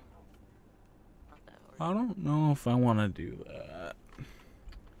know. I don't know if I want to do that.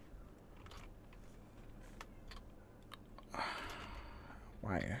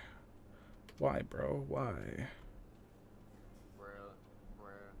 Why? Why, bro? Why?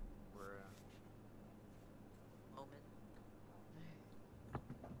 Moment.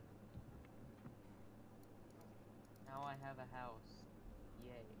 Now I have a house.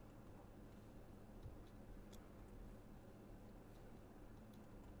 Yay.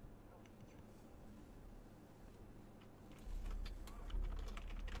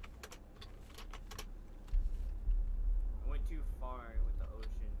 I went too far with the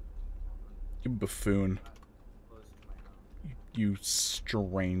ocean. You buffoon. Close to my house. You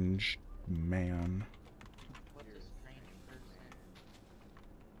strange man. What's a strange person?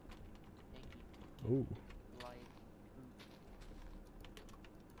 Thinking Ooh. like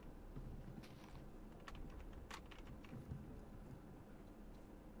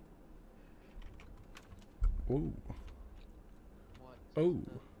Ooh. what? Oh.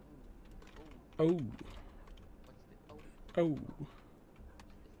 Oh. What's the Oh.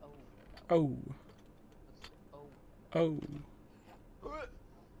 oh? Oh. What's the oh? Oh.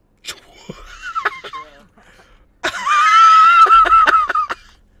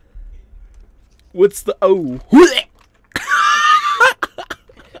 What's the oh?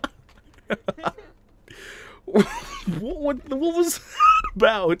 what was that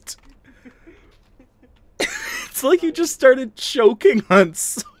about? It's like you just started choking on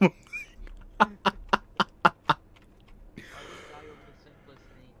something.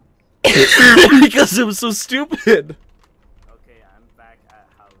 Because it was so stupid. Okay, I'm back at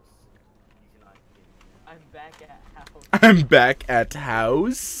house. You cannot get me. I'm back at house. I'm back at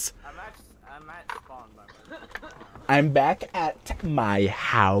house. I'm at spawn by myself. I'm back at my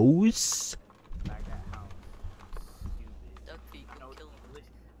house. Back at house. Stupid. DuckFeet, go No, kill him.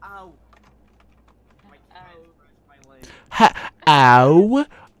 ow! My cat scratched my leg. Ha ow.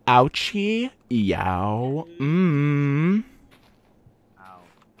 Ouchie. Yow. Mmm. Ow.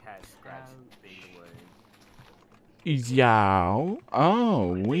 Cat scratched big leg. Yow.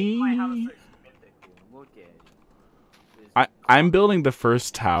 Oh, My house we. looks mythical. Look at it. There's I'm building the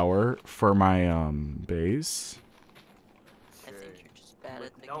first tower for my base. I think you're just bad with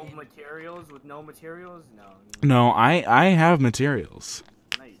at the no game. materials? With no materials? No. No, I have materials.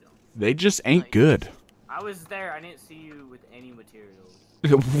 No, you don't. They just ain't good. I was there. I didn't see you with any materials.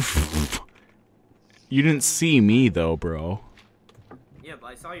 You didn't see me though, bro. Yeah, but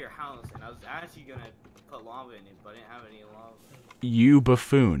I saw your house, and I was actually gonna put lava in it, but I didn't have any lava. You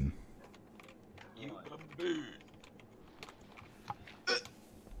buffoon. You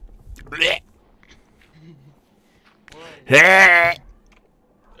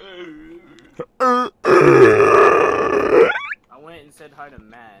I went and said hi to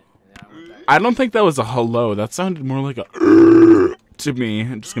Matt, and then I went back. I don't think that was a hello. That sounded more like a to me.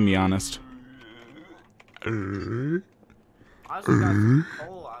 I'm just gonna be honest. I also got some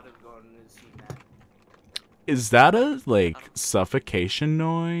coal out of going to see Matt. Is that a like suffocation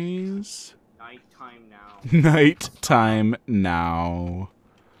noise? Nighttime now. Nighttime now.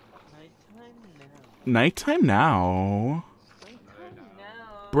 Nighttime now. Nighttime now. Nighttime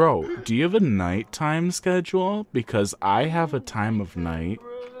now. Bro, do you have a nighttime schedule? Because I have a time of night.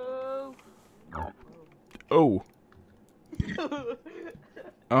 Bro. Oh.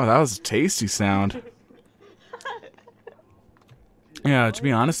 Oh, that was a tasty sound. Yeah, to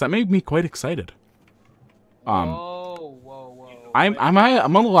be honest, that made me quite excited. Whoa, whoa, whoa. I'm a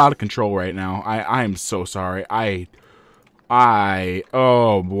little out of control right now. I am so sorry. Oh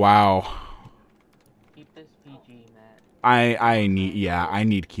wow. Keep this PG, Matt. I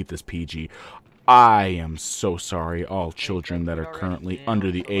need to keep this PG. I am so sorry, all children that are currently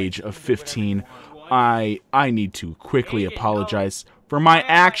under the age of 15. I need to quickly apologize for my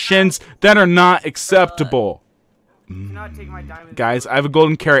actions that are not acceptable. You cannot take my diamond Guys, sword. I have a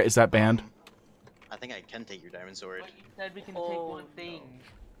golden carrot. Is that banned? I think I can take your diamond sword. But you said we can take Oh, one thing.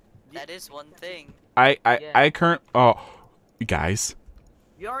 That is one thing. Guys,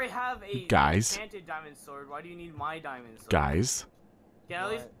 You already have a Guys. enchanted diamond sword. Why do you need my diamond sword? guys. Yeah,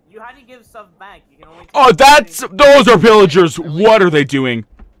 at least you had to give stuff back. You can only. Take Oh, those are pillagers. What are they doing?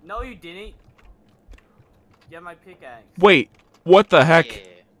 No, you didn't. You have my pickaxe. Wait, what the heck? Yeah.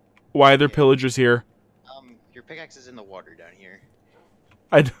 Why are there pillagers here? Your pickaxe is in the water down here.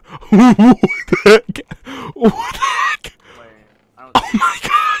 What the heck? What the heck? Wait, I don't. Oh my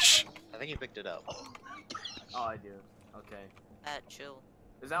gosh! I think you picked it up. Oh, I do. Okay. Matt, chill.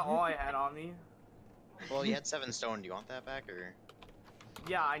 Is that all I had on me? Well, you had 7 stone. Do you want that back or?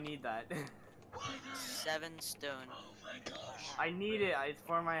 Yeah, I need that. 7 stone. I need it. It's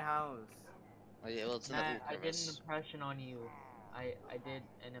for my house. Oh, yeah, well, it's in Matt, the I did an premise. impression on you. I did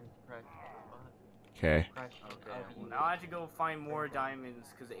an impression. Okay. Impression Okay, of well, you. now I have to go find more diamonds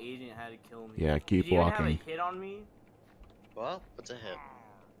because the agent had to kill me. Yeah, Did keep you even have walking. a hit on me? Well, what's a hit?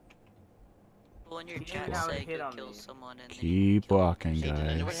 Well, in your He chat didn't have a say hit go on kill me. someone and then you Keep kill them walking, yourself. Hey,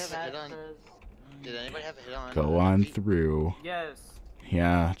 did anybody guys. have a hit on? Says, Did anybody have a hit on? Go on Feet? through. Yes.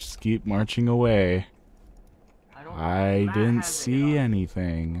 Yeah, just keep marching away. I don't. I Matt didn't has a hit on see me.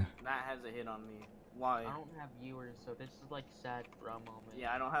 anything. Matt has a hit on me. Why? I don't have viewers, so this is like sad for a moment.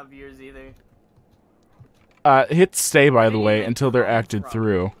 Yeah, I don't have viewers either. Hit stay, by Where the did you way, even until they're come acted from?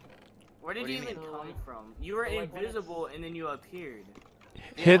 through. Where did What do you you even mean? come from? You were So, like, when it's- invisible and then you appeared.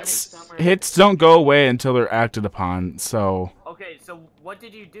 Hits don't go away until they're acted upon, so... Okay, so what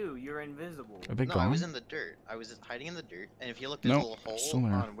did you do? You're invisible. Are they No, gone? I was in the dirt. I was hiding in the dirt, and if you look, there's Nope, a little hole still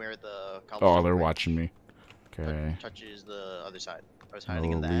there. on where the Oh, cobblestone they're bridge watching me. Okay. touches the other side. I was I'll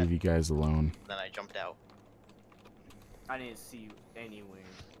hiding in that, leave you guys alone. then I jumped out. I didn't see you anywhere.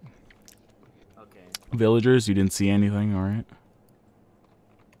 Okay. Villagers, you didn't see anything, alright?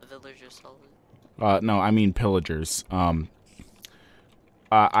 The villagers saw it. No, I mean pillagers.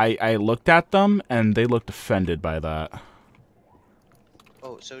 I looked at them, and they looked offended by that.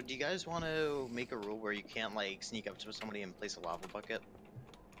 Oh, so do you guys want to make a rule where you can't, like, sneak up to somebody and place a lava bucket?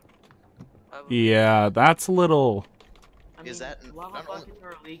 Yeah, that's a little... I Is mean, that- lava not only- buckets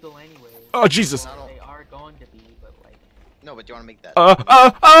are illegal anyway. Oh, Jesus! They are going to be, but like. No, but do you want to make that?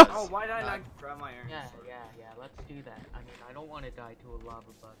 Oh, why did I not grab my iron? Yeah, let's do that. I mean, I don't want to die to a lava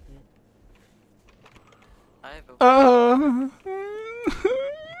bucket. I have a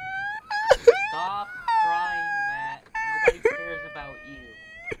Stop crying, Matt. Nobody cares about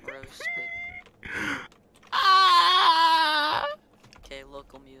you. roasted. Okay,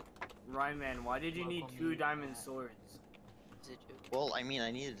 local mute. Ryan, why did you need Welcome 2 me. diamond swords? Did you? Well, I mean,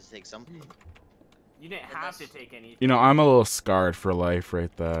 I needed to take something. You didn't And have to that's- take anything. You know, I'm a little scarred for life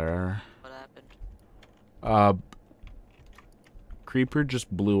right there. What happened? Creeper just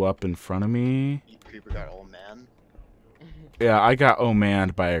blew up in front of me. You creeper got old man. Yeah, I got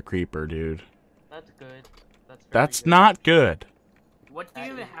oh-manned by a creeper, dude. That's good. That's very That's good. not good. What do you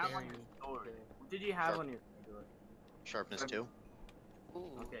That even is have on very your sword? good. What did you have Sharp. on your sword? Sharpness 2. Ooh.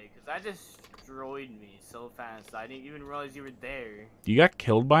 Okay, because that destroyed me so fast. I didn't even realize you were there. You got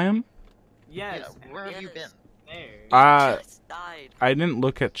killed by him? Yes. Yeah, where have you been? There. Just died. I didn't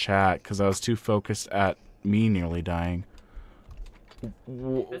look at chat because I was too focused at me nearly dying.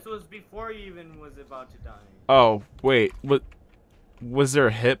 This was before you even was about to die. Oh, wait. Was there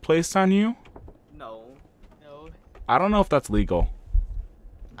a hit placed on you? No. No. I don't know if that's legal.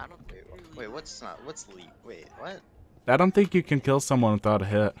 I don't think. Wait, what's not? What's leak? Wait, what? I don't think you can kill someone without a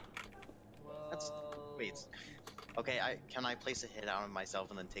hit. That's- wait. Okay, can I place a hit on myself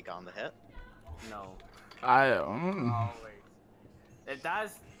and then take on the hit? No. I Always. If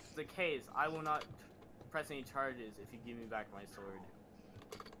that's the case, I will not press any charges if you give me back my sword.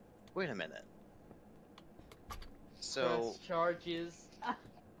 Wait a minute. So Press charges.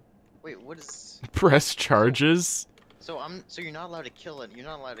 wait, what is? press charges. So you're not allowed to kill it. You're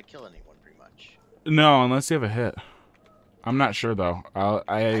not allowed to kill anyone, pretty much. No, unless you have a hit. I'm not sure though.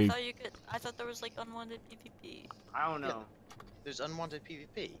 I thought you could. I thought there was like unwanted PvP. I don't know. There's unwanted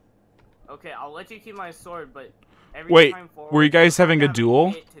PvP. Okay, I'll let you keep my sword, but every Wait, time forward, were you guys I having a have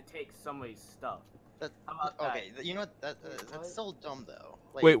duel? hit to take somebody's stuff. That, How about that? okay, you know what? That's so dumb though.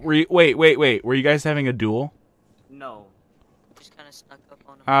 Like, Wait, wait. Were you guys having a duel? No. Just kind of snuck up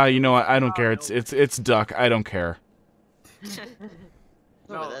on him. You know what? I don't care. It's Duck. I don't care. No,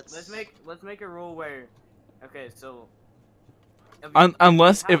 but No, that's- let's make a rule where, okay, so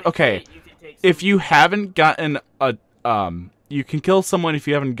Unless if you have a okay, hit, you can take if some- you haven't gotten a you can kill someone if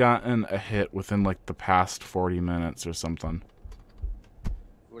you haven't gotten a hit within like the past 40 minutes or something.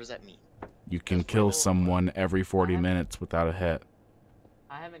 what does that mean? You can That's kill what- someone every 40 minutes without a hit.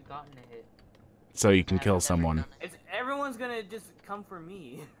 I haven't gotten a hit. So you can I've kill never someone. done it. everyone's gonna just come for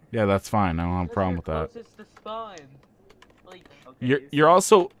me. Yeah, that's fine. I don't have a problem with that. Closest to spawn. Like, Okay, You're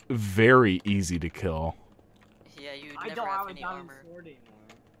also very easy to kill. Yeah, you I never don't have have a any diamond armor. sword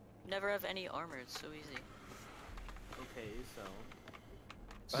anymore. Never have any armor. It's so easy. Okay, so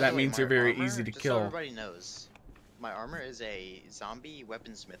By That the way, means my you're very armor, easy to just kill. So everybody knows, my armor is a zombie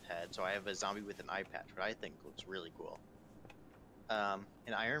weaponsmith head, so I have a zombie with an eye patch, which I think looks really cool.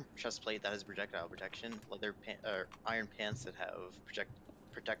 An iron chest plate that has projectile protection, iron pants that have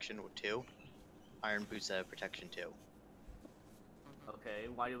protection with 2, iron boots that have protection 2. okay,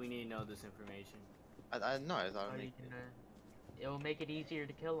 why do we need to know this information? I thought so it'd you make can, it'll make it easier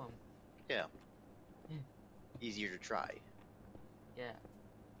to kill them. easier to try. Yeah.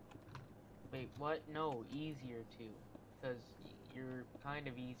 Wait, what? No, easier to. Because you're kind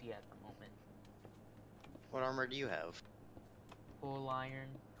of easy at the moment. What armor do you have? Full iron.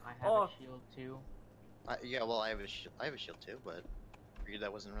 I have Oh. a shield too. Yeah, well, I have a shield too, but for you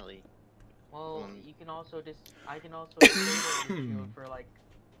that wasn't really. Well, Um, you can also I can also disable your shield for like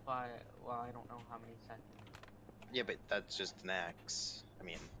 5. Well, I don't know how many seconds. Yeah, but that's just an axe. I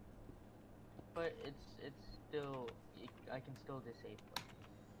mean, But it's still I can still disable it.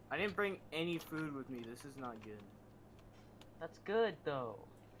 I didn't bring any food with me. This is not good. That's good though.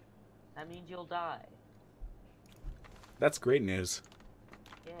 That means you'll die. That's great news.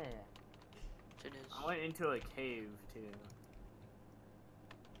 Yeah. It is. I went into a cave too.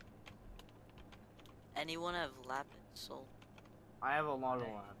 Anyone have lapis soul? I have a lot of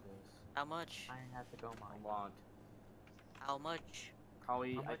Okay. lapis. How much? I have to go mine. A lot. How much?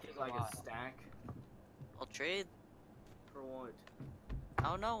 Probably, How I much think is a like a lot? stack. I'll trade. For what? I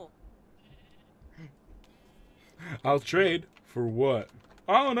don't know. I'll trade for what?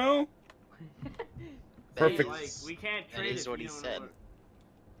 I don't know. Perfect. Like, we can't That trade is if what you he don't said.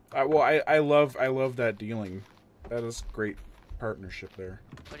 know Well, I love that dealing. That is great partnership there.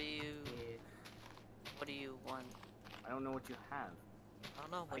 What do you? What do you want? I don't know what you have. I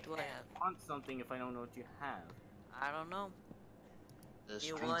don't know. What do I have? Want something if I don't know what you have. I don't know. The You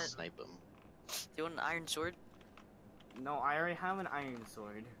street want- snipe him. Do you want an iron sword? No, I already have an iron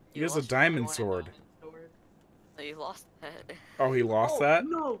sword. He You has a lost- diamond You want a sword. diamond sword? Oh, you lost that. Oh, he lost that?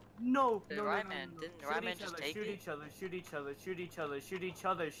 No, no, Did no, no, Ryan- no, no. didn't Shoot Ryan each just other, take shoot it? each other, shoot each other, shoot each other, shoot each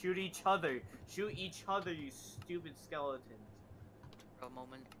other, shoot each other, shoot each other, you stupid skeletons. For a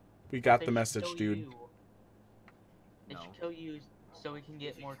moment. We got They the should message, kill dude. you. They No. should kill you so we can They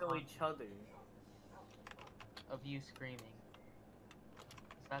get should more kill content each other. of you screaming. 'Cause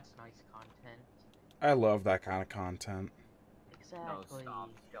that's nice content. I love that kind of content. No, Exactly. stop,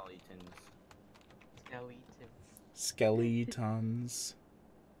 skeletons. Skeletons. Skeletons.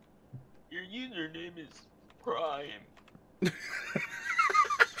 Your username is Prime. What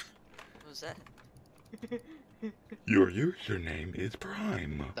was that? Your username is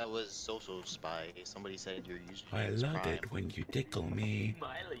Prime. That was Social Spy. Somebody said your username I is love Prime. it when you tickle me.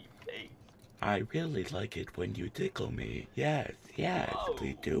 Smiley face. I really like it when you tickle me. Yes, yes, Whoa.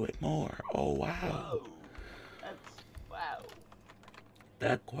 please do it more. Oh, wow. Whoa. That's wow.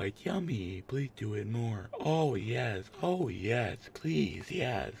 That's quite yummy. Please do it more. Oh, yes, please,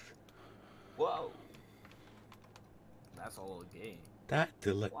 yes. Whoa. That's all gay.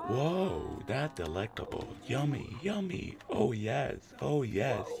 Whoa, that delectable. Yummy, yummy. Oh, yes, Whoa.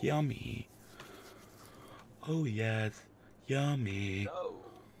 yummy. Oh, yes, yummy. No.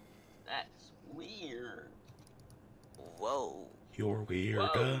 That's weird. Whoa. You're weird.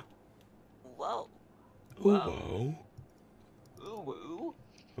 Whoa. Ooh, Whoa. whoa. Ooh.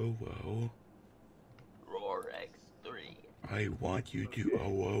 Ooh, whoa. Roar X3. I want you to, oh,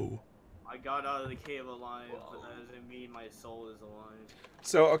 whoa. I got out of the cave alive, but Whoa. that doesn't mean my soul is alive.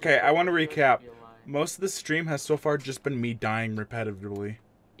 So, okay, I want to recap. Be alive. Most of the stream has so far just been me dying repetitively.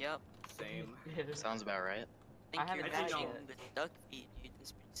 Yep. Same. Sounds about right. I I think you're haven't died matching yet. with duck feet, dude.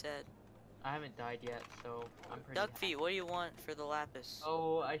 That's pretty sad. I haven't died yet, so I'm pretty Duck happy. feet, what do you want for the lapis?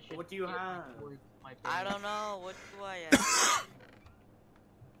 Oh, I should. What do you get my have? towards my I base. don't know. What do I have?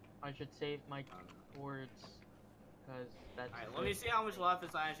 I should save my towards, cause that's. Alright, let me see how much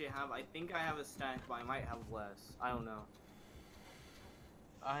lapis I actually have. I think I have a stack, but I might have less. I don't know.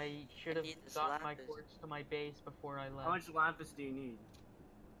 I should have need this got my lapis. cords to my base before I left. How much lapis do you need?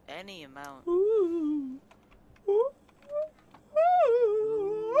 Any amount. Ooh.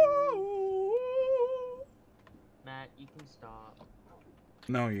 Matt, you can stop.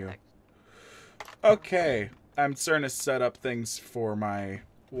 No, you. Okay, I'm starting to set up things for my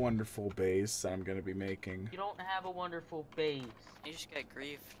wonderful base I'm going to be making. You don't have a wonderful base. You just got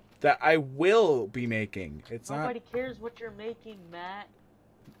grief. That I will be making. It's Nobody cares what you're making, Matt.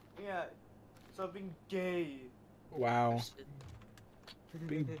 Yeah, something gay. not. Wow.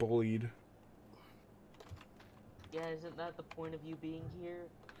 Being bullied. Yeah, isn't that the point of you being here?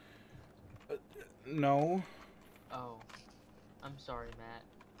 No. Oh, I'm sorry, Matt.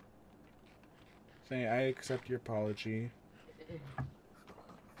 Say, I accept your apology.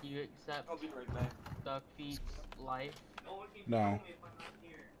 You accept I'll be right back. DuckFeet's life? No one can No.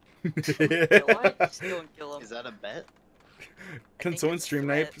 kill me if I'm not here. What? Still don't kill him. Is that a bet? Can think someone it's a stream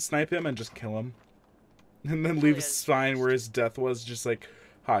threat. snipe him and just kill him? And then Oh, leave yeah, a sign where his death was, just like,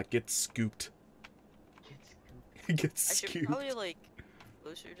 ha, get scooped. Get I should scooped. probably like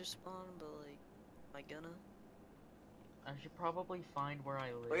closer to spawn, but like, am I gonna? I should probably find where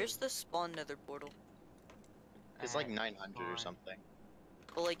I live. Where's the spawn nether portal? It's like At 900 or spawn. something.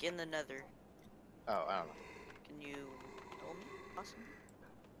 Well, like in the nether. Oh, I don't know. Can you tell me, possibly?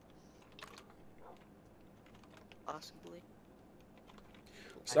 Possibly.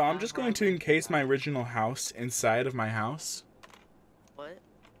 So I'm just going to encase my original house inside of my house. What?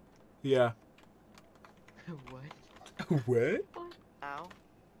 Yeah. What? What? Ow.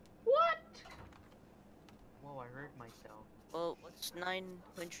 What? Whoa, I hurt myself. Well, what's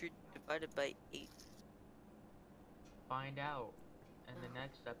 900 divided by 8? Find out in the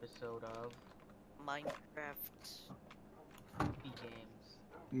next episode of Minecraft. Poopy Games.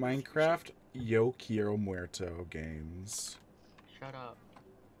 Minecraft Yo Quiero Muerto games. Shut up.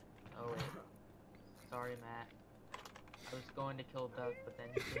 Oh wait. Sorry, Matt. I was going to kill Doug, but then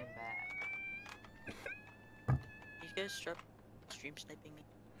he came back. You guys stop stream sniping me?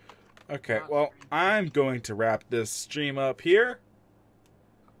 Okay, well, I'm going to wrap this stream up here.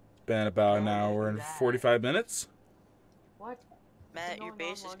 Been about an hour and 45 minutes. What? Matt, been your going on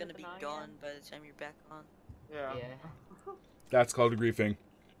base is longer gonna than be I gone am? by the time you're back on. Yeah. Yeah. That's called griefing.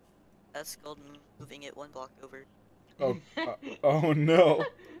 That's called moving it 1 block over. Oh, oh no.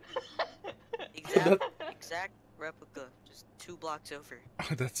 Exact replica, just 2 blocks over.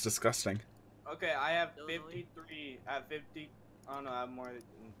 That's disgusting. Okay, I have Illinois? 53. At 50. Oh no, I have more than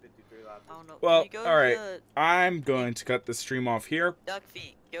 53 left. I don't know. Well, can you go alright. to I'm going to cut the stream off here.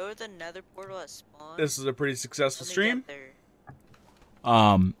 DuckFeet, go to the nether portal at spawn. This is a pretty successful Let me stream. get there.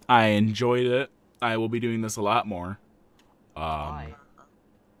 I enjoyed it. I will be doing this a lot more. Why?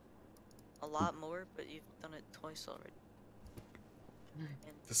 A lot more, but you've done it twice already. And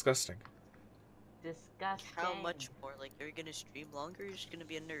Disgusting. Disgusting. how much more? Like, are you gonna stream longer or you're just gonna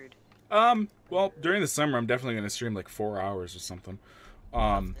be a nerd? Well, during the summer, I'm definitely going to stream like 4 hours or something.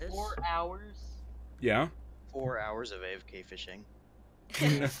 Of this? 4 hours? Yeah. 4 hours of AFK fishing.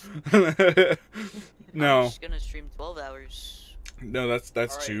 I'm No, just gonna stream 12 hours. no, that's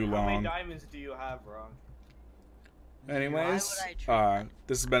Alright, too How many long. diamonds do you have, Ron? Anyways, Why would I try?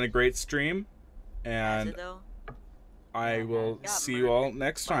 this has been a great stream, Is and it though? I will Got see you all murdered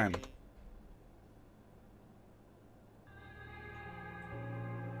next by time. me.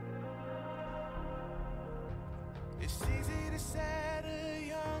 It's easy to set a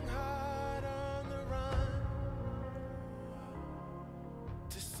young heart on the run,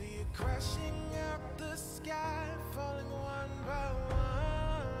 to see it crashing out the sky, falling one by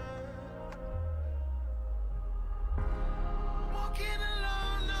one. Walking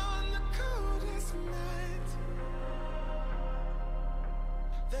alone on the coldest night.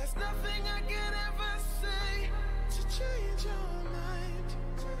 There's nothing I can ever say to change your mind.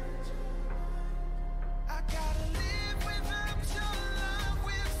 I gotta live without your love,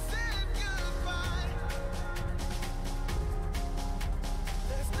 we've said goodbye.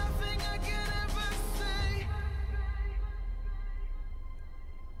 There's nothing I can ever say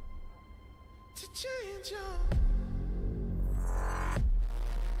to change your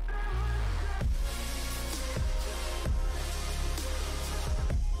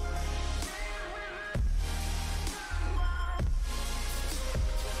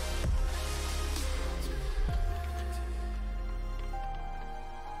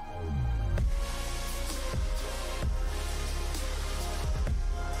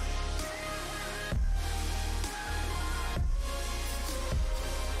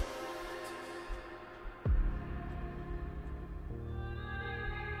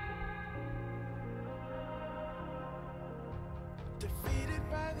defeated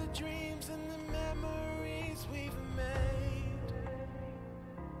by the dreams and the memories we've made,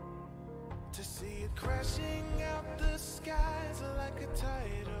 to see it crashing out the skies like a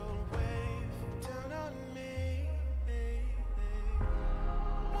tidal wave down on me.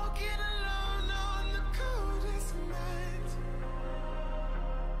 Walking alone on the coldest night.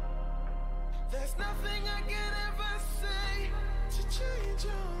 There's nothing I can ever say to change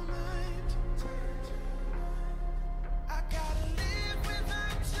your mind. I gotta live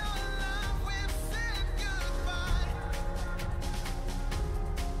without your love, we've said goodbye.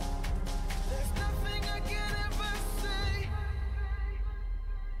 There's nothing I can ever say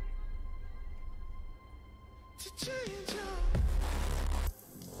to change your